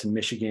success in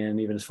Michigan,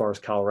 even as far as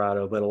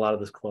Colorado, but a lot of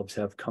those clubs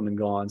have come and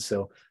gone.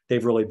 So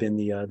they've really been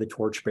the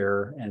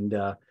torchbearer and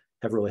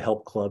have really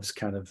helped clubs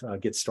kind of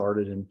get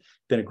started and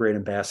been a great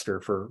ambassador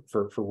for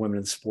women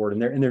in sport.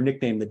 And they're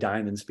nicknamed the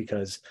Diamonds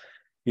because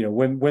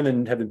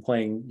women have been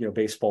playing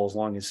baseball as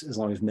long as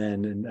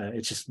men, and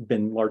it's just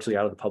been largely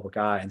out of the public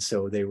eye. And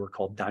so they were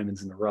called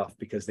diamonds in the rough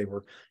because they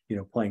were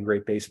playing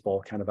great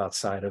baseball kind of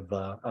outside of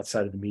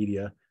the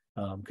media,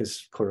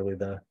 because clearly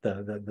the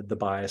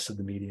bias of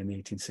the media in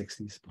the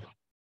 1860s.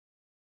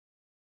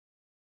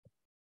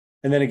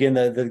 And then again,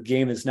 the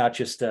game is not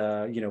just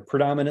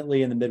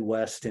predominantly in the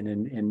Midwest and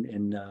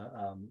in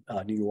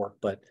New York,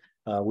 but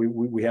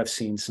we have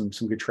seen some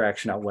good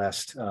traction out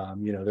west.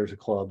 There's a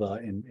club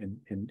in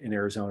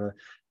Arizona.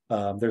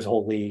 There's a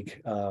whole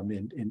league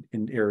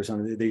in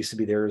Arizona. They used to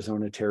be the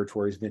Arizona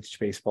Territories Vintage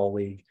Baseball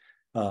League,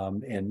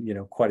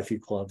 and quite a few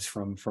clubs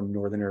from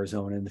northern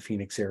Arizona and the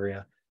Phoenix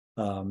area.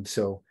 They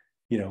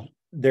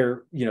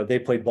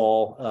played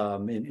ball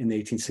in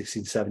the 1860s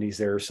and 70s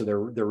there, so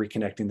they're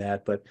reconnecting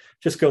that. But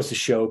just goes to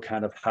show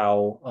kind of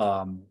how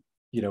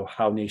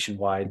how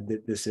nationwide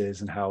this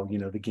is, and how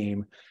the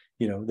game.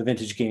 The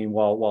vintage game,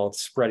 while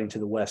it's spreading to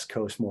the West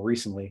Coast more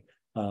recently,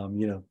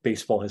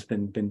 baseball has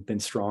been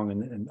strong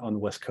and on the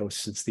West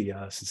Coast since the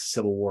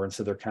Civil War, and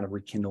so they're kind of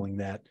rekindling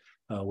that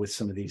with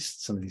some of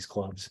these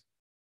clubs.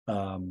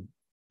 And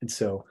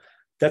so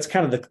that's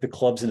kind of the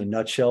clubs in a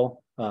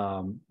nutshell.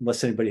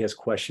 Unless anybody has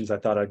questions, I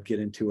thought I'd get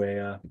into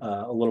a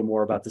little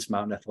more about this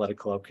Mountain Athletic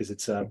Club, because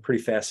it's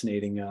pretty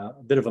fascinating, a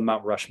bit of a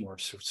Mount Rushmore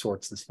of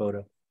sorts, this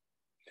photo.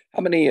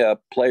 How many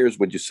players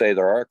would you say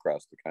there are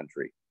across the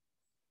country?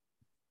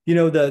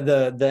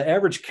 The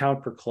average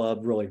count per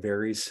club really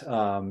varies.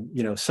 Some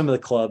of the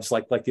clubs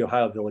like the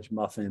Ohio Village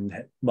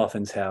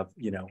Muffins have,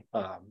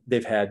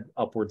 they've had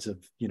upwards of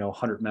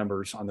 100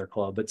 members on their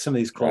club, but some of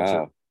these clubs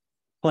are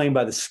playing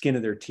by the skin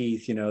of their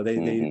teeth.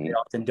 They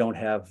often don't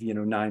have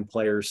 9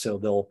 players, so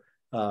they'll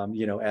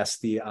ask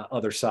the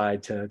other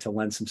side to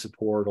lend some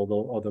support,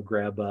 or they'll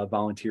grab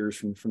volunteers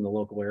from the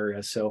local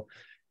area. So,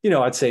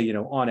 I'd say,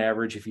 on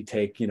average, if you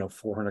take,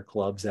 400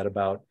 clubs at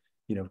about,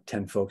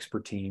 10 folks per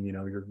team,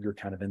 you're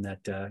kind of in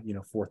that,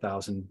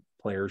 4,000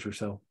 players or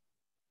so.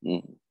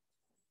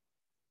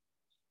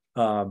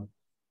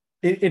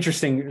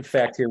 Interesting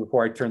fact here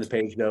before I turn the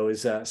page, though,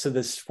 is so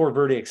this Fort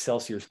Verde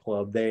Excelsiors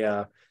club, they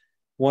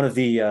one of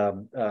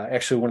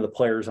the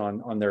players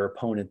on their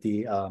opponent,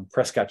 the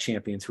Prescott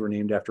Champions, who were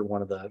named after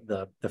one of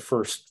the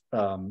first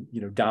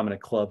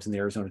dominant clubs in the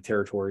Arizona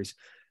territories.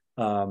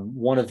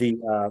 One of the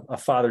a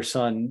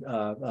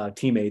father-son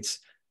teammates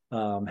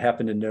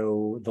happened to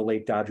know the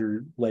late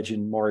Dodger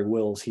legend Maury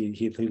Wills.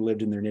 He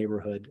lived in their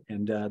neighborhood,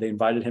 and they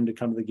invited him to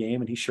come to the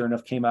game, and he sure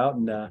enough came out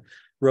and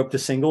roped a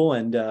single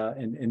and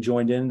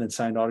joined in and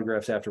signed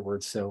autographs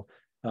afterwards. So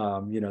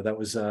that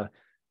was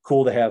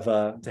cool to have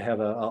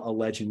a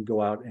legend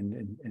go out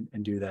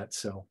and do that.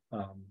 So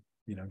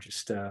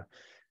the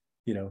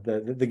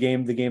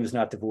game is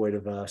not devoid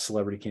of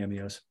celebrity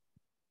cameos.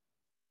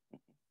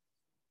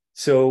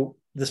 So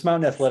this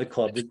Mountain Athletic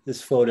Club,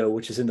 this photo,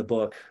 which is in the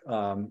book,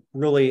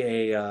 really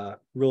a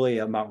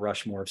Mount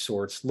Rushmore of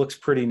sorts. Looks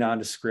pretty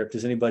nondescript.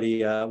 Does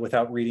anybody,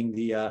 without reading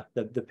the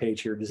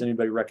page here, does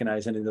anybody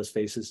recognize any of those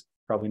faces?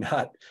 Probably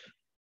not.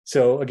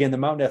 So again, the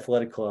Mountain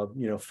Athletic Club,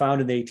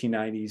 founded in the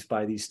 1890s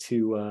by these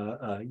two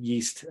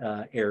yeast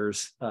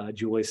heirs,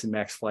 Julius and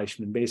Max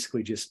Fleischman.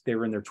 Basically, they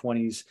were in their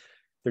 20s.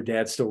 Their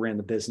dad still ran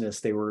the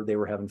business. They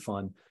were having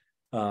fun.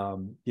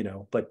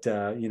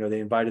 They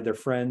invited their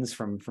friends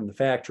from the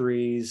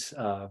factories,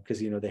 because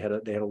they had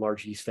a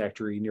large yeast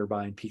factory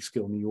nearby in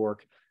Peekskill, New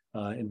York.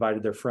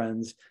 Invited their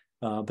friends,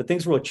 but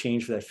things really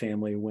changed for that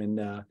family when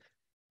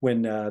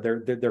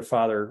their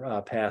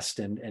father passed,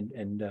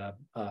 and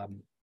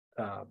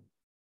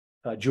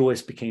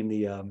Julius became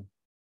the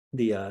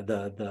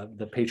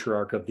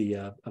patriarch of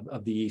the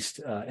yeast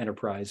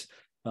enterprise.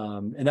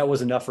 And that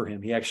was enough for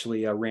him. He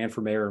actually ran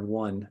for mayor and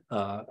won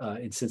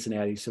in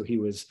Cincinnati. So he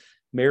was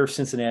mayor of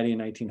Cincinnati in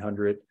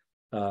 1900,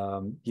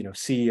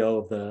 CEO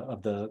of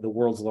the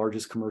world's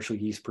largest commercial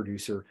yeast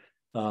producer.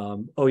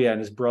 And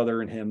his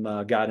brother and him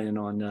got in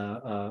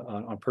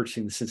on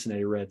purchasing the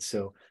Cincinnati Reds.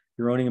 So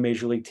you're owning a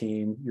major league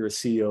team, you're a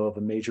CEO of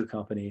a major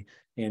company,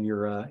 and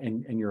you're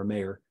a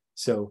mayor.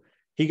 So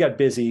he got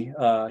busy.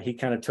 He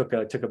kind of took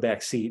a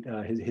back seat.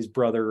 His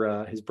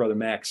brother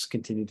Max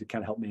continued to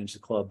kind of help manage the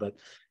club, but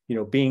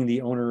being the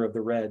owner of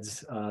the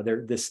Reds,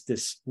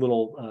 this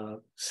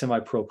little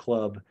semi-pro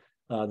club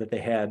that they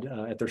had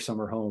at their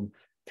summer home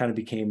kind of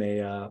became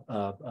a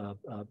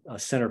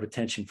center of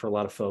attention for a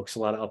lot of folks, a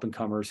lot of up and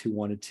comers who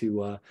wanted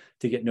to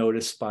get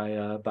noticed by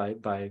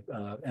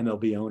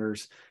MLB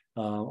owners.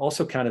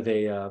 Also, kind of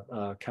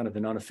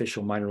an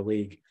unofficial minor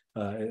league,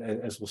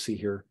 as we'll see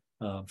here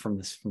from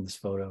this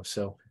photo.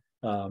 So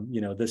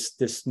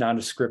this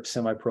nondescript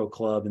semi-pro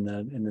club in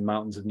the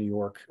mountains of New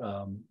York,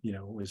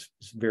 was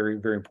very,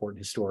 very important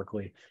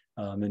historically,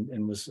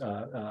 and was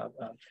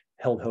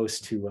held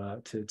host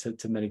to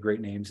many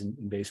great names in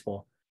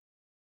baseball.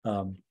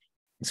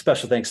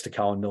 Special thanks to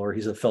Colin Miller.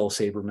 He's a fellow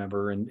SABR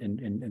member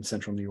in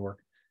Central New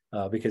York,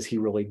 because he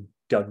really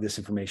dug this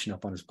information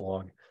up on his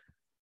blog.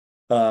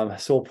 So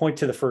we'll point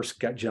to the first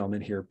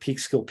gentleman here,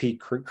 Peekskill Pete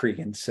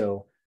Cregan.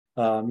 So,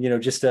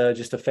 just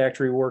a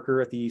factory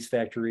worker at the yeast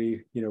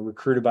factory,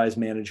 recruited by his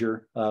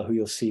manager, who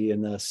you'll see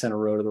in the center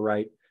row to the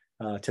right,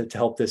 to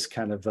help this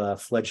kind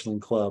of fledgling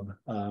club,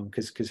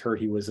 because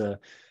he was a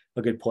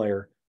good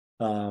player.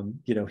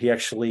 He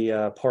actually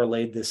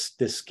parlayed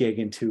this gig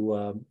into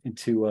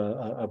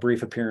a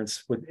brief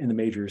appearance in the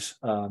majors.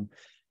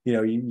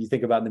 You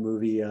think about in the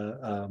movie,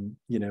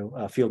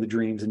 Field of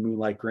Dreams and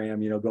Moonlight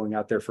Graham, going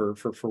out there for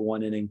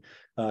one inning.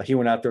 He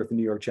went out there with the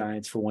New York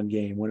Giants for one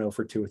game, went 0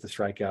 for 2 with a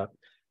strikeout.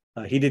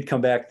 He did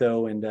come back,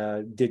 though, and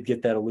did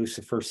get that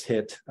elusive first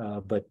hit,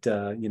 but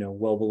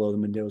well below the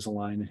Mendoza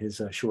line in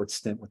his short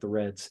stint with the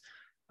Reds.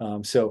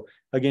 So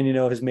again,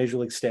 his major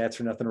league stats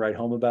are nothing to write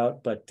home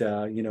about, but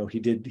he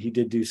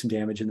did do some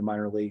damage in the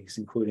minor leagues,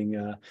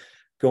 including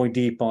going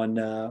deep on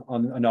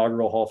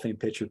inaugural Hall of Fame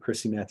pitcher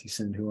Chrissy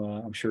Mathewson, who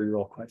I'm sure you're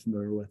all quite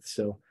familiar with.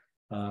 So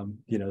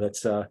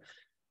that's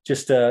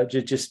just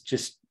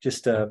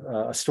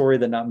a story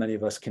that not many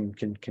of us can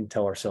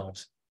tell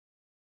ourselves.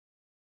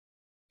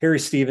 Harry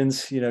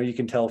Stevens, you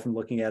can tell from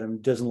looking at him,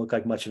 doesn't look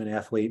like much of an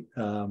athlete.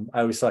 I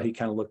always thought he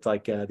kind of looked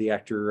like the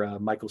actor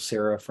Michael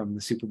Cera from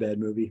the Superbad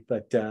movie,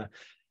 but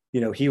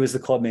he was the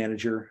club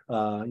manager.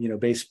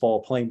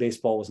 Playing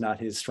baseball was not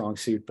his strong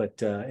suit,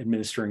 but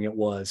administering it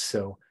was.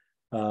 So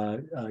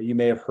you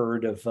may have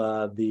heard of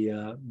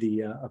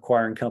the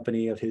acquiring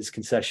company of his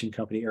concession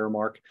company,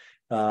 Aramark,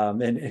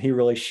 and he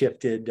really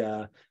shifted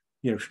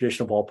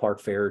traditional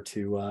ballpark fare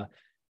to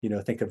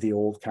think of the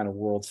old kind of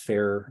World's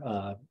Fair,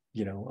 of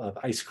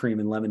ice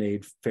cream and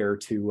lemonade fare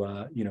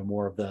to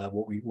more of the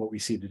what we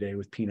see today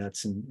with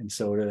peanuts and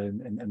soda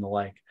and the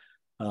like,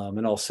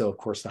 and also of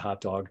course the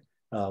hot dog,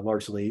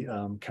 largely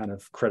kind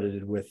of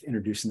credited with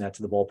introducing that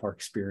to the ballpark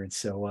experience.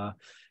 So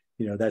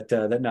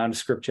that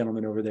nondescript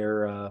gentleman over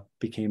there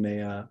became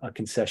a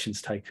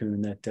concessions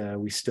tycoon that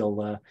we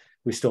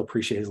still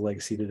appreciate his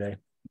legacy today.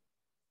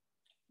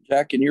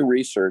 Jack, in your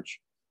research,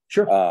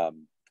 Sure.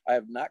 I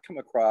have not come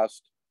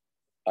across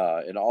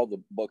in all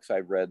the books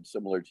I've read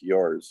similar to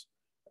yours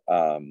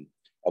of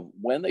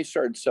when they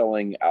started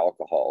selling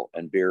alcohol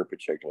and beer,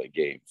 particularly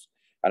games.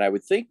 And I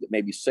would think that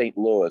maybe St.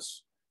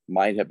 Louis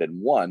might have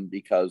been one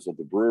because of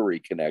the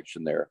brewery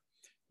connection there.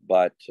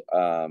 But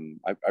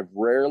I've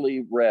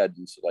rarely read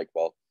and said, like,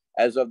 well,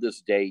 as of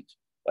this date,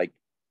 like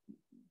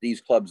these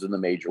clubs in the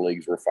major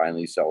leagues were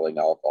finally selling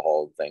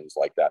alcohol and things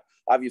like that.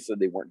 Obviously,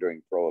 they weren't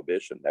during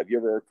Prohibition. Have you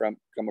ever come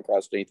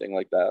across anything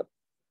like that?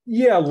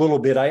 Yeah, a little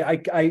bit.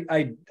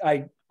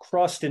 I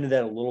crossed into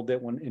that a little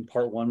bit in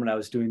part one when I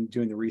was doing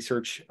the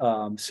research.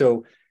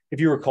 So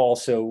if you recall,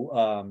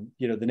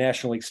 the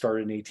National League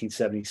started in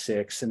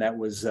 1876, and that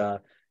was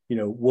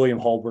William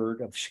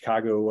Hulbert of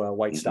Chicago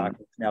White Sox,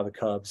 now the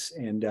Cubs,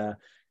 and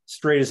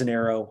straight as an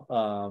arrow.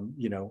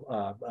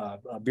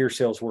 Beer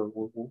sales were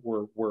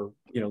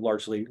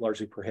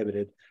largely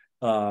prohibited,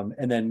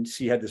 and then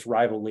so you had this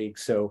rival league.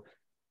 So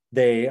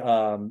they,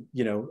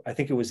 I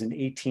think it was in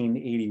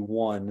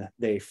 1881,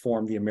 they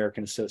formed the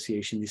American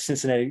Association.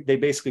 They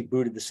basically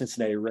booted the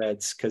Cincinnati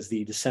Reds because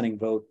the dissenting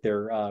vote,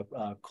 their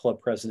club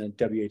president,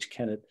 W.H.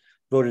 Kennett,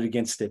 voted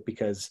against it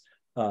because,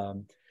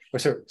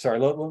 sorry,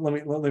 let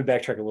me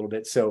backtrack a little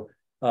bit. So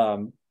by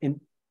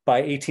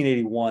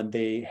 1881,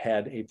 they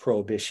had a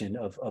prohibition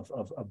of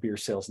beer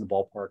sales in the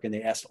ballpark, and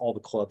they asked all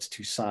the clubs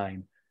to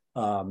sign.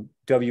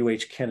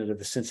 W.H. Kennett of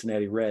the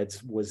Cincinnati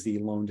Reds was the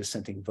lone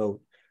dissenting vote.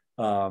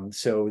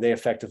 So they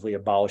effectively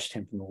abolished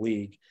him from the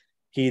league.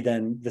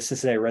 The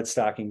Cincinnati Red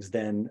Stockings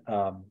then,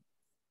 I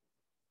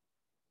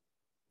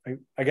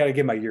got to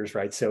get my years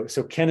right. So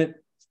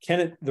Kennett,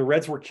 the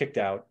Reds were kicked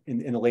out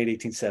in the late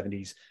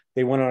 1870s.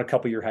 They went on a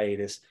couple-year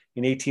hiatus.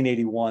 In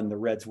 1881, the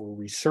Reds were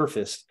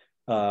resurfaced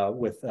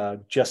with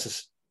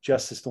Justice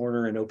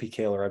Thorner and O.P.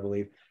 Kaler, I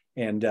believe.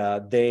 And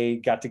they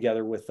got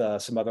together with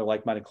some other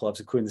like-minded clubs,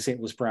 including the St.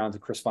 Louis Browns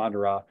and Chris Von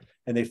der Aa,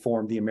 and they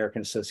formed the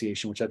American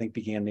Association, which I think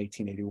began in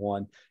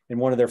 1881. And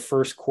one of their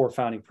first core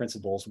founding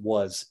principles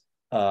was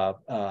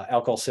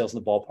alcohol sales in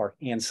the ballpark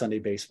and Sunday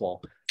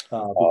baseball.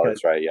 Oh,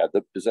 that's right. Yeah,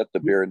 is that the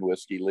Beer and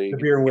Whiskey League?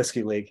 The Beer and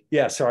Whiskey League.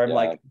 Yeah. Sorry,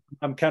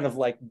 I'm kind of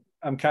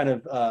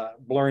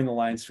blurring the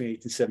lines between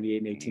 1878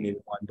 and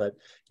 1881,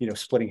 but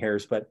splitting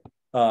hairs. But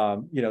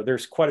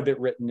there's quite a bit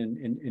written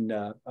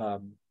in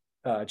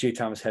J.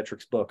 Thomas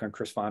Hetrick's book on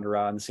Chris Von der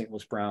Aa and the St.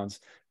 Louis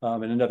Browns,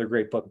 and another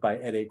great book by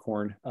Ed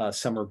Acorn,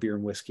 Summer Beer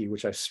and Whiskey,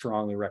 which I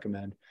strongly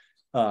recommend.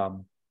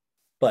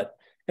 But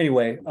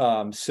anyway,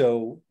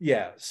 so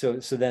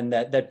then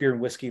that Beer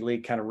and Whiskey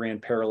League kind of ran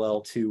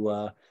parallel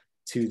to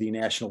the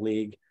National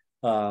League.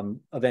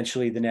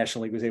 Eventually, the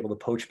National League was able to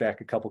poach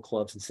back a couple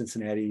clubs in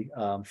Cincinnati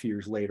a few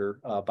years later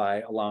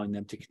by allowing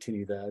them to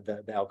continue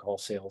the alcohol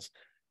sales.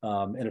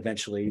 And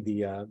eventually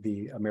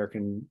the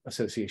American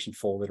Association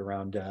folded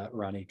around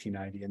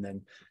 1890, and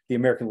then the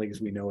American League,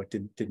 as we know it,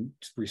 didn't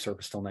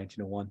resurface till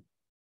 1901.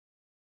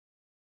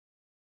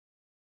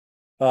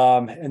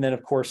 And then,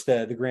 of course,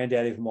 the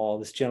granddaddy of them all,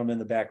 this gentleman in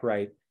the back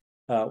right.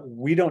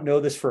 We don't know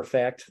this for a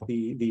fact.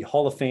 The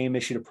Hall of Fame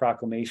issued a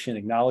proclamation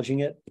acknowledging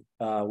it.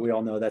 We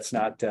all know that's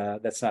not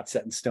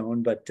set in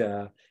stone, but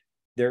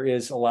there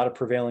is a lot of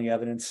prevailing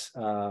evidence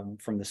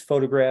from this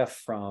photograph,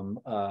 from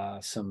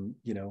some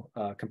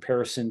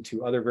comparison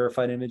to other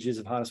verified images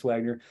of Hannes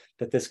Wagner,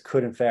 that this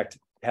could in fact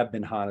have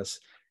been Hannes.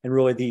 And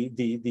really,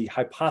 the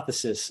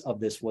hypothesis of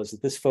this was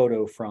that this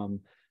photo from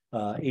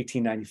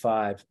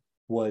 1895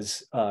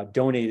 was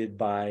donated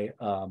by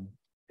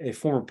a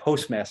former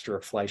postmaster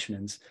of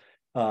Fleischmann's.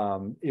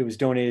 It was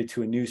donated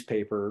to a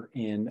newspaper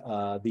in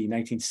the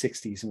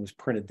 1960s and was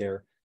printed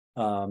there.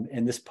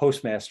 And this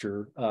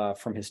postmaster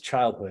from his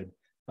childhood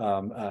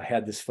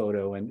had this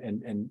photo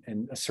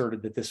and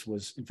asserted that this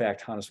was in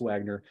fact Hannes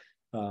Wagner,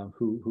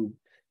 who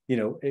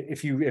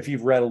if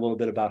you've read a little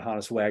bit about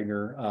Hannes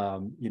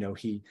Wagner,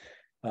 he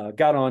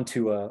got on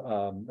to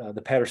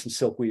the Patterson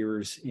Silk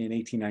Weavers in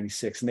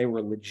 1896, and they were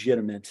a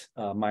legitimate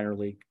minor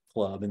league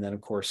club. And then,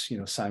 of course,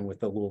 signed with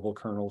the Louisville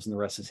Colonels, and the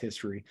rest is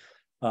history.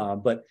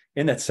 But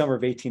in that summer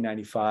of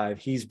 1895,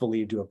 he's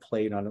believed to have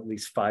played on at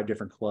least 5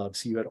 different clubs.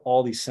 So you had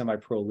all these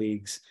semi-pro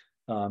leagues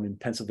in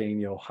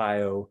Pennsylvania,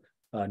 Ohio,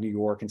 New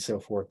York, and so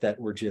forth that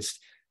were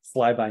just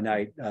fly by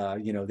night.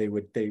 They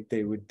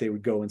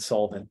would go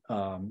insolvent.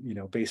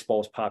 Baseball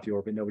was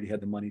popular, but nobody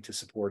had the money to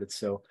support it.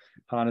 So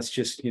Hannes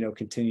just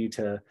continued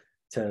to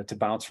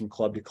bounce from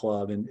club to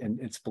club, and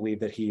it's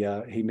believed that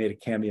he made a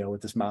cameo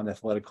with this Mountain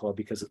Athletic Club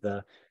because of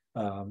the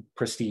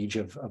prestige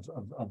of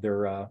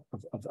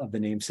the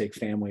namesake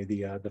family,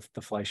 the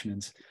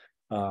Fleischmanns.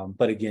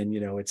 But again,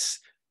 it's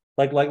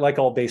like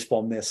all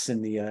baseball myths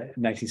in the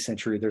 19th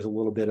century. There's a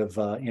little bit of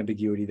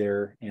ambiguity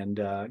there, and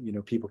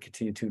people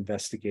continue to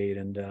investigate,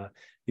 and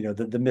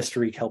the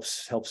mystery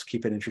helps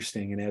keep it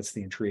interesting and adds to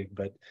the intrigue.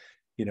 But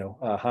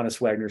Hannes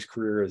Wagner's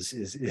career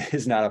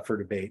is not up for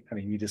debate. I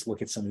mean, you just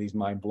look at some of these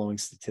mind-blowing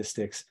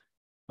statistics.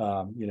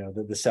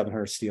 The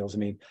 700 steals. I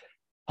mean,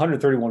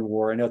 131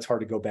 WAR. I know it's hard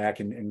to go back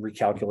and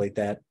recalculate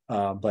that,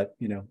 but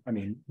I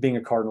mean, being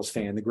a Cardinals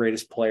fan, the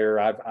greatest player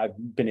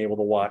I've been able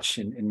to watch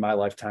in my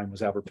lifetime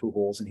was Albert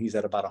Pujols, and he's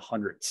at about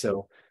 100.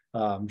 So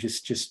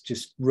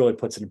just really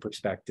puts it in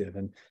perspective.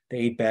 And the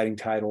 8 batting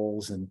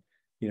titles, and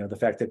the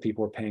fact that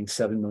people are paying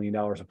 $7 million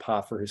a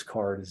pop for his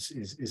card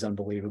is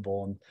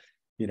unbelievable.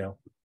 And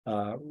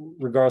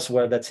regardless of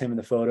whether that's him in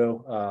the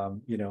photo,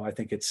 I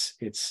think it's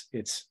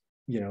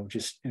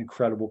just an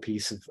incredible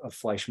piece of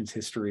Fleischman's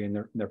history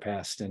in their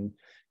past. And,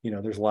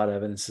 there's a lot of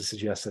evidence to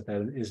suggest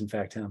that is in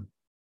fact him.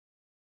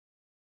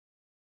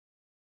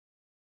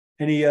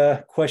 Any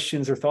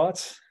questions or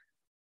thoughts?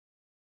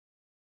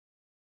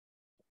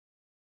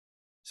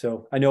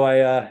 So I know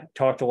I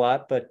talked a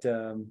lot, but,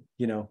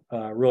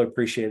 really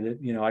appreciate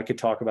it. I could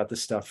talk about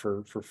this stuff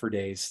for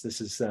days.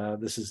 This is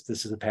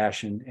a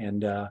passion.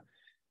 And,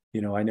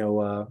 I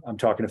know I'm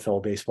talking to fellow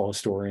baseball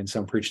historians, so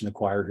I'm preaching the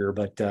choir here,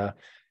 but, a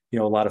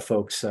lot of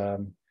folks,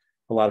 go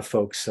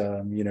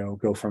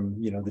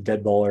from, the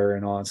dead ball era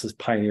and on. So this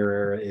pioneer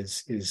era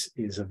is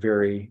a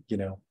very,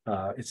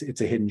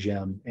 it's a hidden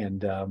gem.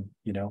 And,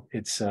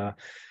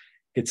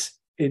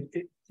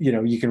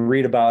 you can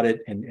read about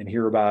it and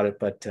hear about it,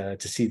 but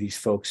to see these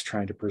folks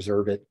trying to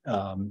preserve it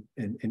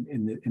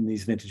in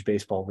these vintage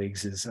baseball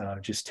leagues is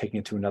just taking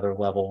it to another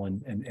level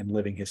and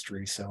living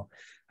history. So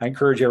I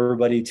encourage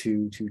everybody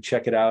to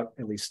check it out,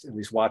 at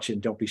least watch it.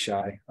 And don't be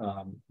shy.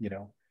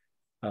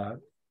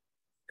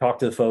 Talk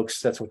to the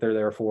folks. That's what they're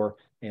there for.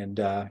 And,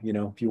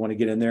 if you want to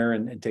get in there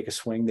and take a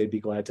swing, they'd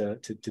be glad to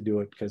do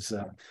it, because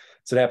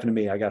so it happened to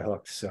me. I got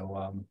hooked.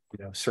 So,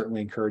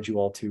 certainly encourage you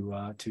all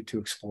to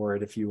explore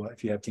it if you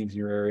have teams in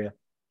your area.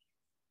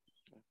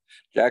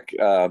 Jack,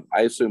 I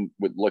assume,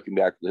 with looking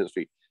back at the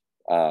history,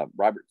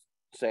 Robert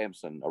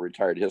Sampson, a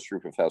retired history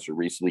professor,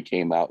 recently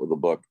came out with a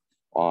book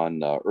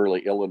on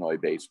early Illinois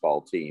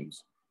baseball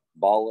teams.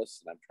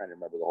 Ballas, and I'm trying to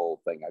remember the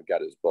whole thing. I've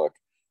got his book.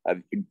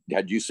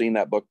 Had you seen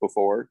that book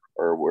before,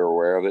 or were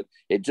aware of it?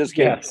 It just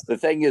came. Yes. The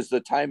thing is,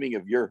 the timing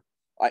of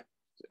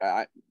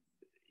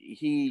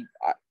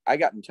I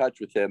got in touch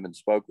with him and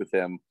spoke with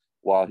him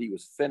while he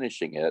was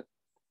finishing it,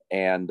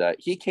 and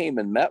he came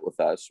and met with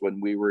us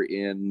when we were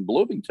in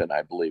Bloomington,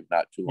 I believe,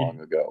 not too long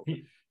ago.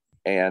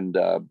 And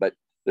but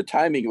the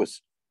timing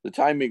was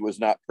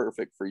not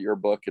perfect for your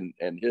book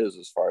and his,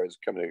 as far as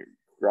coming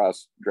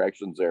across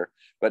directions there.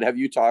 But have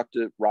you talked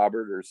to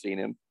Robert or seen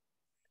him?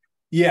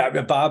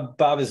 Yeah,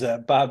 Bob is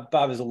a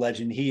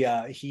legend. He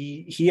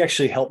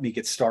actually helped me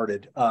get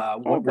started.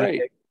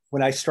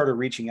 When I started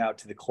reaching out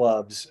to the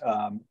clubs,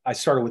 I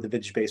started with the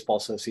Vintage Baseball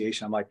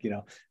Association. I'm like,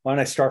 why don't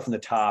I start from the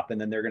top,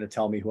 and then they're going to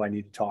tell me who I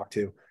need to talk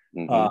to.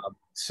 Mm-hmm.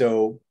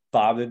 So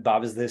Bob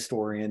is the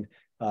historian.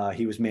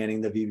 He was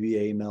manning the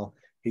VBA mill.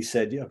 He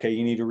said, okay,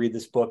 you need to read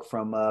this book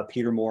from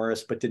Peter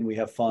Morris, but didn't we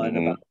have fun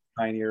about the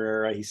pioneer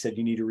era? He said,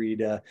 you need to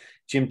read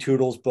Jim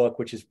Tootle's book,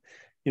 which is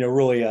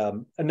really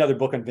another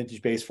book on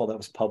vintage baseball that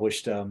was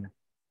published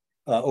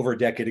over a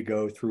decade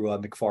ago through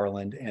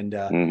McFarland, and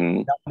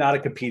not a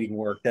competing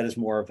work. That is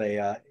more of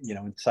a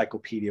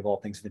encyclopedia of all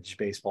things vintage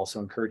baseball. So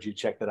I encourage you to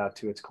check that out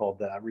too. It's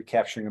called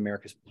Recapturing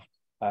America's.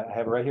 I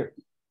have it right here.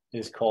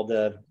 It's called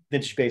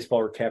Vintage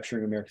Baseball: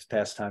 Recapturing America's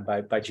Pastime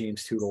by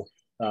James Tootle,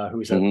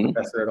 who's a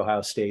professor at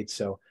Ohio State.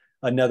 So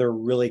another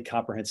really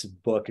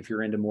comprehensive book if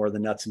you're into more of the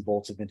nuts and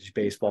bolts of vintage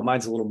baseball.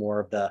 Mine's a little more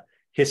of the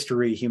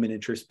history, human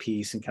interest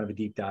piece, and kind of a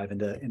deep dive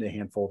into a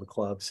handful of the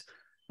clubs.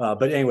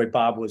 But anyway,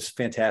 Bob was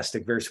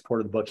fantastic, very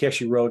supportive of the book. He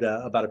actually wrote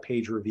about a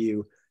page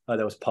review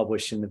that was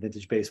published in the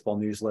Vintage Baseball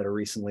newsletter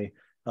recently,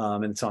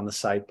 and it's on the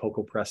site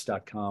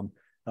pocopress.com,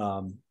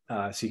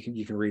 so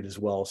you can read as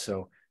well.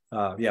 So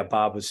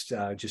Bob was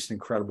just an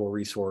incredible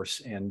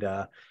resource. And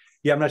I'm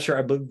not sure.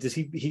 I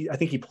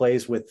think he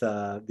plays with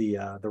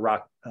the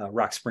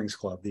Rock Springs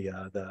Club,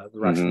 the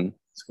Rock Springs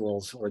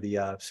Squirrels, or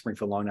the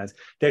Springfield Long Nines.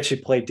 They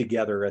actually played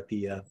together at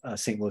the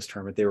St. Louis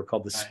tournament. They were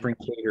called the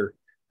Springcater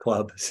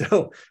Club.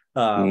 So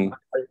I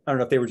don't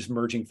know if they were just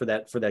merging for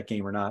that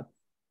game or not.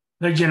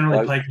 They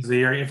generally play because of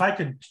the area. If I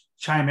could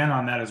chime in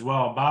on that as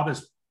well, Bob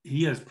is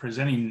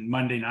presenting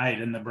Monday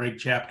night in the break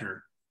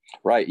chapter.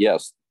 Right.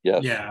 Yes.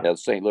 Yeah.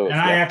 St. Louis.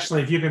 And I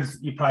actually,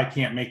 you probably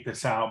can't make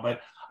this out,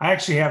 but I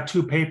actually have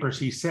 2 papers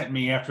he sent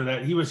me after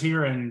that. He was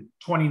here in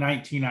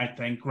 2019, I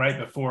think, right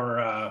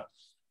before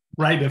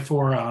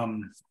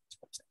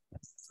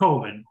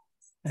COVID.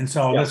 And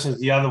so this is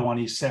the other one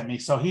he sent me.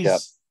 So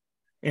he's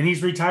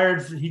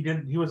retired.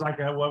 He was like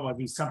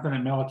he's something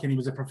at Millikan. He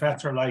was a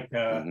professor, like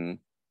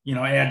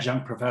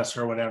adjunct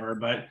professor or whatever.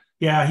 But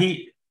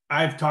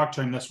I've talked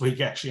to him this week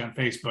actually on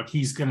Facebook.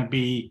 He's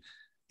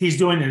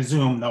doing a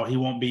Zoom though. He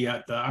won't be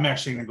I'm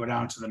actually going to go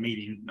down to the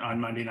meeting on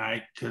Monday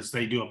night because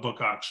they do a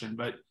book auction,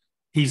 but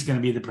he's going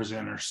to be the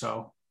presenter.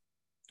 So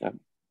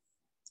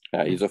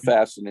he's a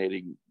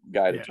fascinating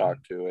guy to talk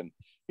to. And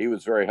he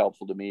was very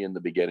helpful to me in the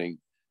beginning.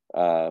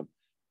 It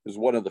was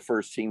one of the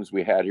first teams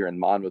we had here in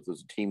Monmouth.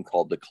 Was a team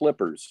called the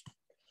Clippers.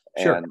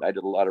 And I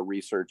did a lot of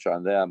research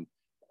on them.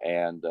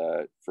 And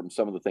from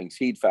some of the things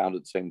he'd found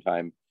at the same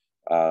time,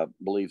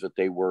 believes that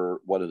they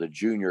were one of the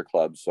junior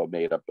clubs, so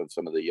made up of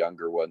some of the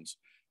younger ones.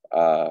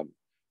 But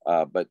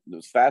it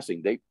was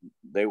fascinating.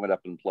 They went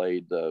up and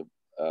played the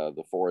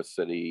Forest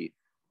City.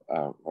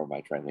 Or am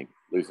I trying to think?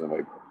 Losing my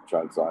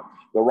train of thought.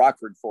 The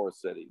Rockford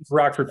Forest Cities.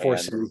 Rockford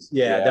Forest Cities.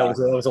 Yeah, that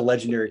was a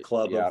legendary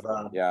club. They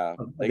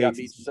got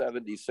beat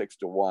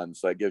 76-1,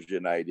 so that gives you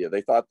an idea.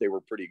 They thought they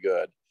were pretty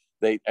good.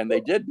 They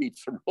did beat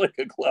some really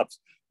good clubs,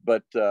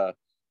 but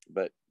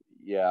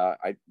yeah,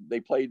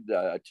 they played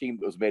a team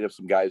that was made of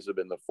some guys that have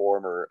been the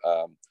former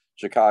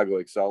Chicago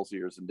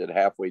Excelsiors and did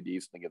halfway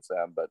decent against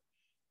them,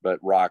 but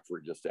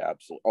Rockford just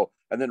absolutely. Oh,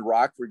 and then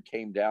Rockford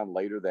came down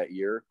later that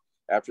year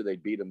after they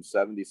beat them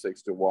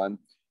 76-1.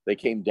 They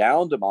came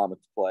down to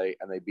Monmouth to play,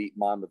 and they beat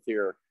Monmouth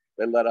here.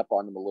 They let up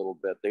on them a little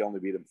bit. They only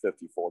beat them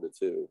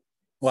 54-2.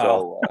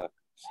 Wow.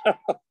 So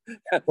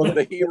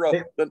the hero,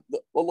 the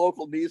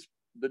local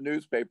the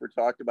newspaper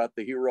talked about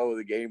the hero of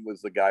the game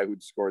was the guy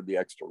who'd scored the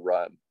extra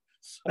run.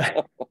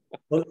 So.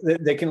 Well,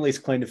 they can at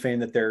least claim to fame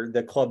that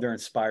the club they're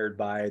inspired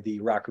by, the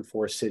Rockford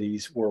Forest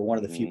Cities, were one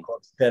of the few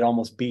clubs that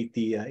almost beat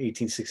the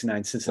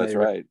 1869 Cincinnati.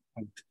 That's right.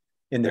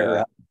 In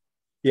their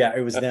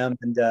it was them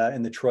and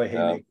the Troy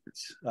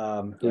Haymakers,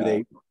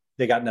 who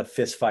they got in a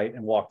fist fight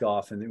and walked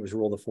off, and it was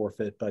ruled a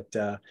forfeit. But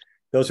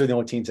those are the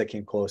only teams that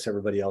came close.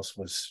 Everybody else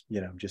was,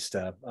 just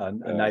a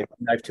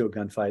knife to a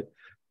gunfight.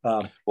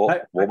 I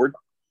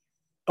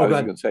was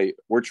going to say,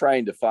 we're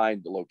trying to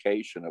find the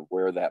location of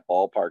where that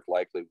ballpark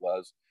likely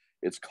was.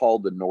 It's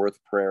called the North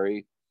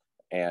Prairie,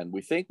 and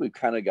we think we've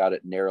kind of got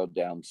it narrowed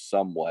down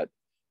somewhat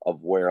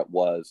of where it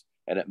was.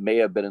 And it may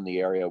have been in the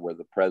area where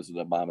the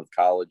president of Monmouth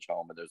College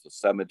home, and there's a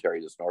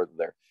cemetery just north of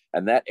there.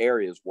 And that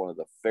area is one of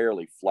the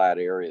fairly flat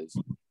areas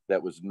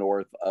that was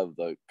north of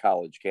the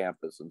college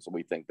campus. And so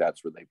we think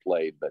that's where they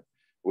played, but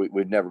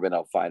we've never been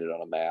able to find it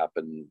on a map.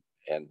 And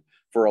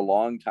for a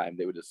long time,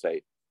 they would just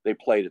say they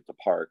played at the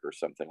park or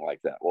something like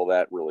that. Well,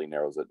 that really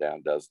narrows it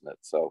down, doesn't it?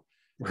 So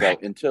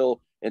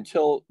until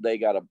they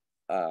got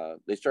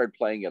they started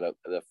playing at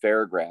the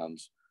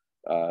fairgrounds,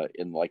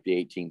 in like the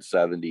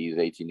 1870s,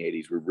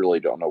 1880s. We really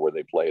don't know where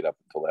they played up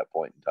until that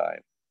point in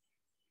time.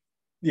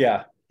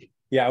 Yeah.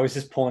 I was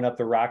just pulling up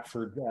the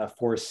Rockford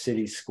Forest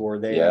City score.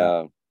 They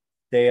took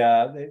it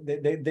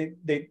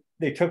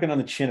on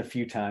the chin a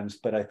few times,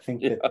 but I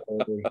think that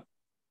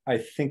I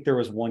think there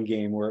was one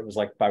game where it was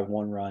like by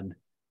one run.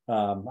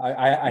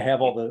 I have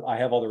all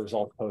the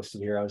results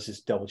posted here. I was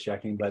just double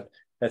checking, but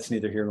that's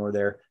neither here nor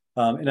there.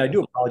 And I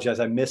do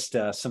apologize. I missed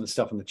some of the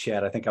stuff in the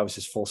chat. I think I was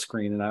just full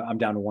screen, and I'm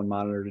down to one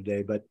monitor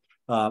today. But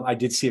I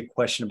did see a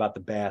question about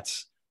the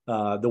bats.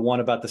 The one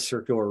about the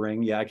circular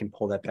ring. Yeah, I can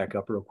pull that back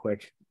up real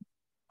quick.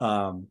 Sorry,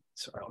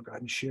 I'll go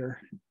ahead and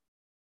share.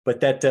 But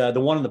that the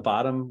one on the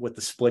bottom with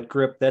the split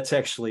grip, that's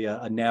actually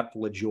a Nap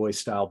LaJoy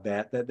style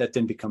bat. That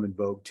didn't become in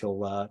vogue till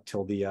the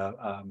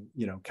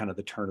kind of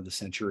the turn of the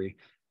century.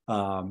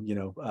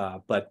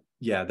 But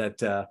yeah,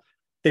 that.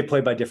 They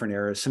play by different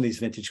eras. Some of these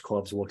vintage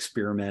clubs will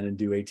experiment and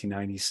do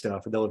 1890s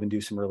stuff, or they'll even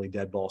do some early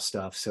dead ball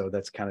stuff. So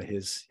that's kind of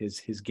his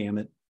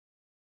gamut.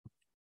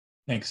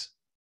 Thanks.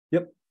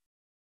 Yep.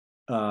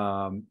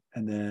 And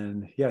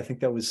then I think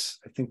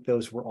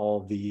those were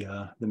all the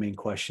main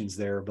questions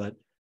there. But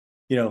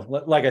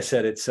like I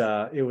said,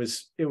 it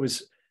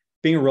was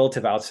being a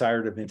relative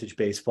outsider to vintage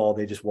baseball.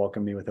 They just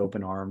welcomed me with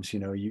open arms.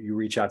 You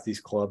reach out to these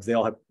clubs. They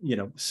all have,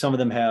 some of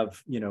them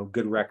have,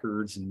 good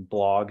records and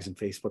blogs and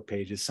Facebook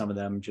pages. Some of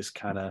them just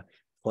kind of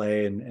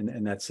play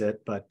and that's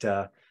it. But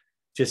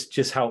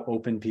just how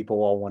open people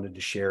all wanted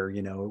to share,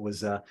 it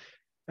was,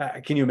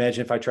 can you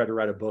imagine if I tried to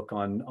write a book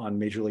on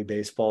Major League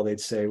Baseball, they'd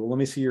say, well, let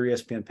me see your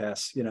ESPN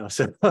pass,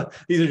 so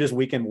these are just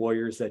weekend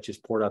warriors that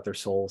just poured out their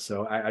souls.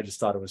 So I just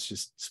thought it was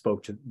just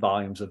spoke to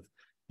volumes of,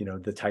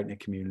 the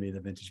tight-knit community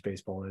that vintage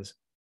baseball is.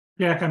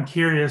 Jack, I'm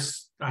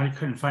curious. I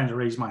couldn't find the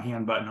raise my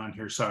hand button on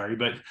here. Sorry,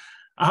 but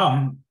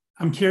I'm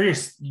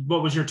curious.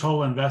 What was your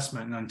total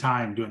investment and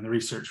time doing the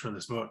research for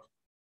this book?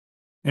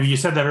 If you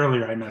said that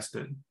earlier, I missed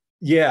it.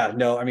 Yeah,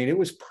 no. I mean, it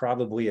was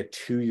probably a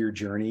 2-year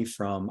journey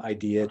from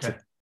idea to.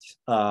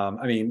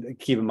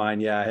 Keep in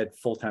mind, I had a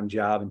full-time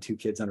job and 2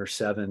 kids under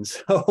 7.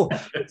 So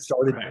it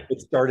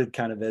started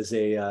kind of as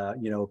a,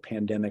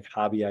 pandemic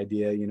hobby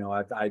idea.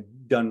 I've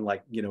done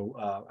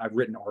I've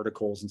written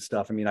articles and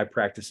stuff. I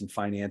practice in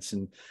finance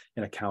and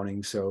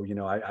accounting. So,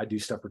 I do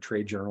stuff for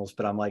trade journals,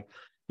 but I'm like,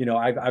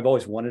 I've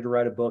always wanted to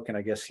write a book. And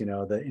I guess,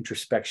 the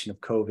introspection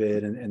of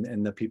COVID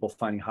and the people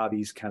finding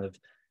hobbies kind of,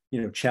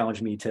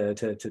 challenged me to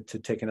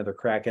take another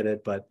crack at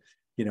it. But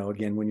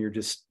again, when you're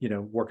just,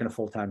 working a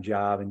full-time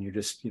job and you're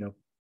just,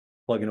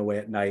 plugging away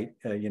at night,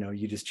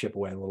 you just chip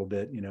away a little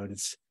bit,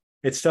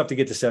 it's tough to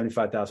get to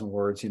 75,000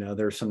 words.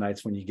 There's some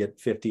nights when you get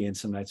 50 and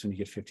some nights when you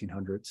get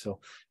 1,500. So,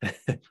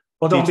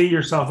 well, don't beat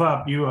yourself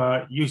up. You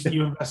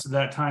invested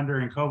that time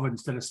during COVID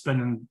instead of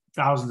spending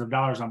thousands of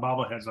dollars on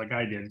bobbleheads like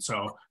I did. So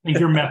I think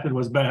your method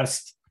was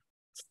best.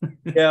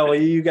 Yeah, well,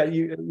 you got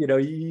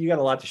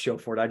a lot to show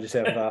for it. I just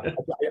have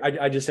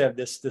I just have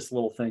this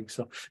little thing.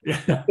 So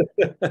yeah.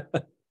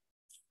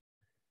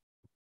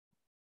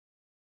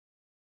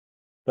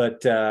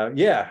 But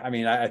yeah, I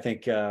mean, I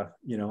think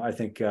you know, I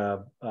think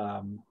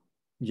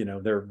you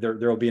know,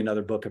 there'll be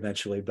another book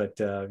eventually, but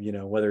you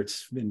know, whether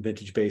it's in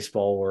vintage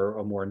baseball or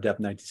a more in-depth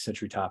 19th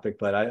century topic.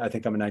 But I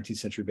think I'm a 19th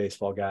century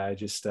baseball guy. I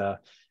just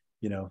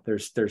you know,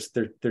 there's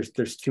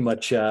too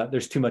much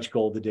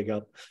gold to dig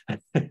up.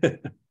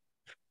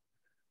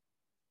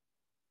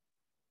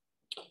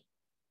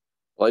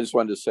 Well, I just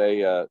wanted to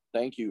say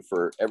thank you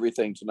for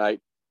everything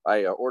tonight.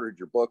 I ordered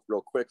your book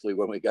real quickly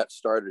when we got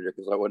started here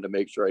because I wanted to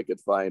make sure I could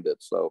find it.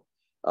 So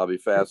I'll be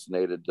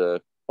fascinated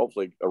to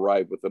hopefully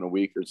arrive within a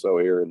week or so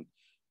here and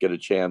get a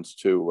chance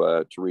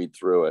to read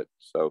through it.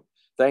 So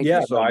thank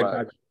you so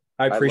much.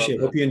 I appreciate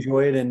it. Hope you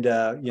enjoy it. And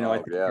you know,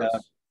 I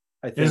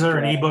think is there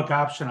an ebook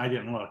option? I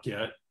didn't look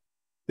yet.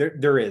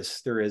 There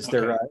is.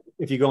 Okay.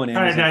 If you go on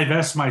Amazon, I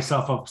divest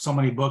myself of so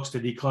many books to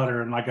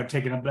declutter, and like I'm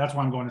taking up. That's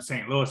why I'm going to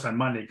St. Louis on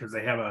Monday because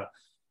they have a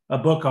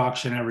book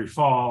auction every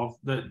fall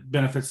that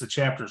benefits the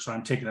chapter. So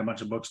I'm taking a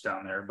bunch of books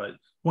down there, but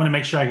want to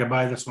make sure I can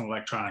buy this one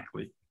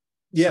electronically.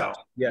 Yeah, so,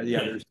 yeah.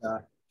 There's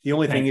the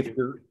only thing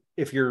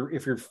if you're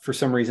for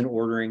some reason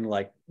ordering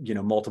like, you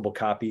know, multiple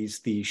copies,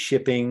 the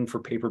shipping for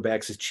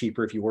paperbacks is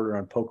cheaper if you order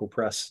on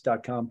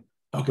pocolpress.com,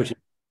 which is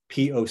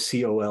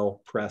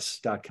POCOL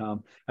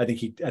press.com. I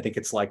think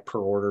it's like per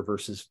order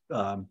versus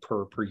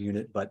per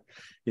unit, but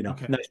you know,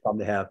 nice problem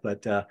to have.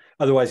 But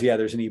otherwise, yeah,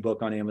 there's an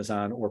ebook on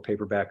Amazon or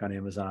paperback on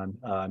Amazon.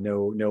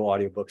 No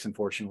audiobooks,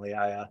 unfortunately.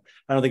 I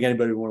don't think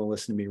anybody would want to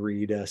listen to me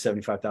read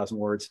 75,000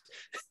 words.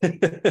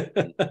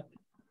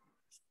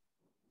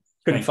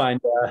 Couldn't find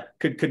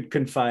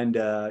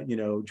you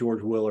know,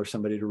 George Will or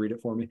somebody to read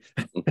it for me.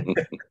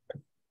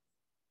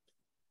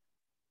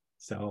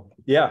 So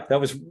yeah, that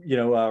was, you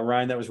know,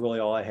 Ryan, that was really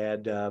all I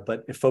had.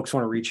 But if folks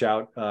want to reach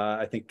out,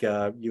 I think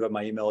you have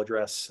my email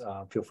address.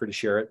 Feel free to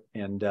share it.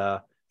 And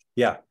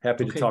yeah,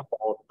 happy to talk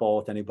ball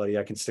with anybody.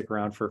 I can stick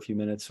around for a few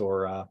minutes,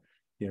 or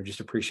you know,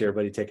 just appreciate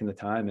everybody taking the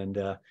time and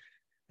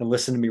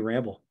listen to me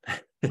ramble.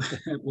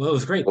 Well, it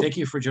was great. Thank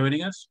you for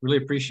joining us. Really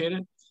appreciate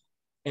it.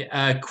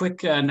 A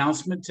quick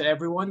announcement to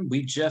everyone.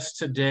 We just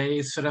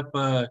today set up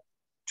a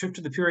trip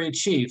to the Peoria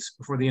Chiefs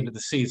before the end of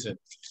the season.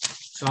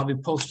 So I'll be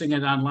posting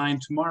it online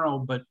tomorrow,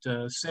 but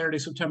Saturday,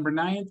 September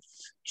 9th,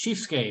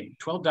 Chiefs game,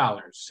 $12,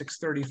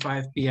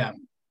 6:35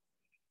 p.m.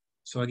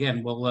 So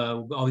again, we'll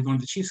all be going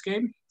to the Chiefs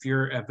game. If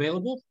you're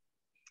available,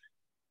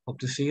 hope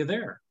to see you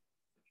there.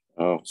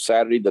 Oh,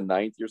 Saturday the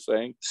 9th, you're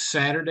saying?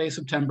 Saturday,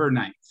 September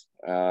 9th.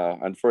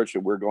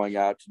 Unfortunately, we're going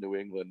out to New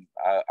England.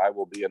 I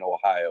will be in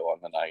Ohio on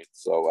the 9th,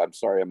 so I'm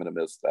sorry I'm going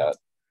to miss that.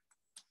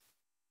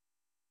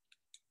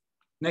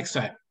 Next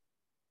time.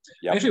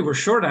 Yep. Actually, we're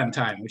short on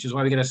time, which is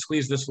why we got to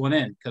squeeze this one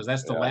in, because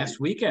that's the last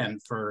weekend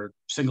for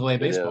single A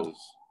baseball. It is.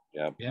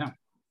 Yeah. Yeah.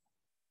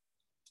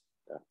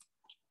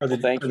 Well,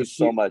 thank you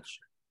so much.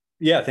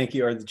 Yeah, thank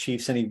you. Are the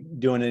Chiefs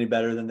doing any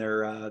better than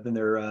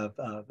their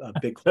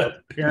big club?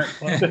 Parent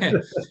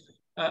club?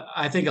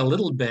 I think a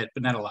little bit,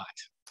 but not a lot.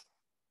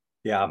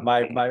 Yeah,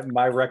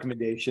 my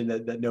recommendation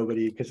that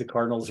nobody, because the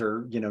Cardinals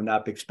are, you know,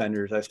 not big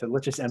spenders. I said,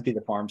 let's just empty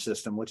the farm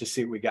system. Let's just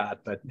see what we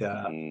got. But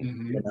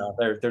you know,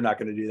 they're not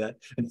going to do that.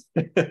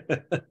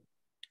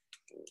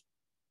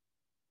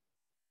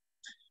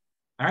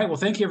 All right. Well,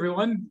 thank you,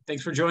 everyone.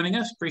 Thanks for joining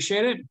us.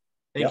 Appreciate it.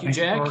 Thank you,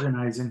 Jack.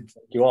 Organizing.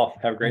 Thank you all.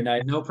 Have a great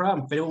night. No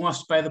problem. If anyone wants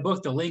to buy the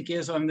book, the link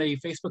is on the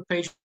Facebook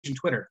page and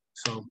Twitter,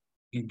 so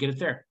you can get it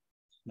there.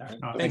 All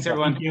right. Thanks,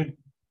 everyone. Thank you.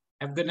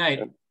 Have a good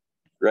night.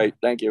 Great.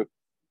 Thank you.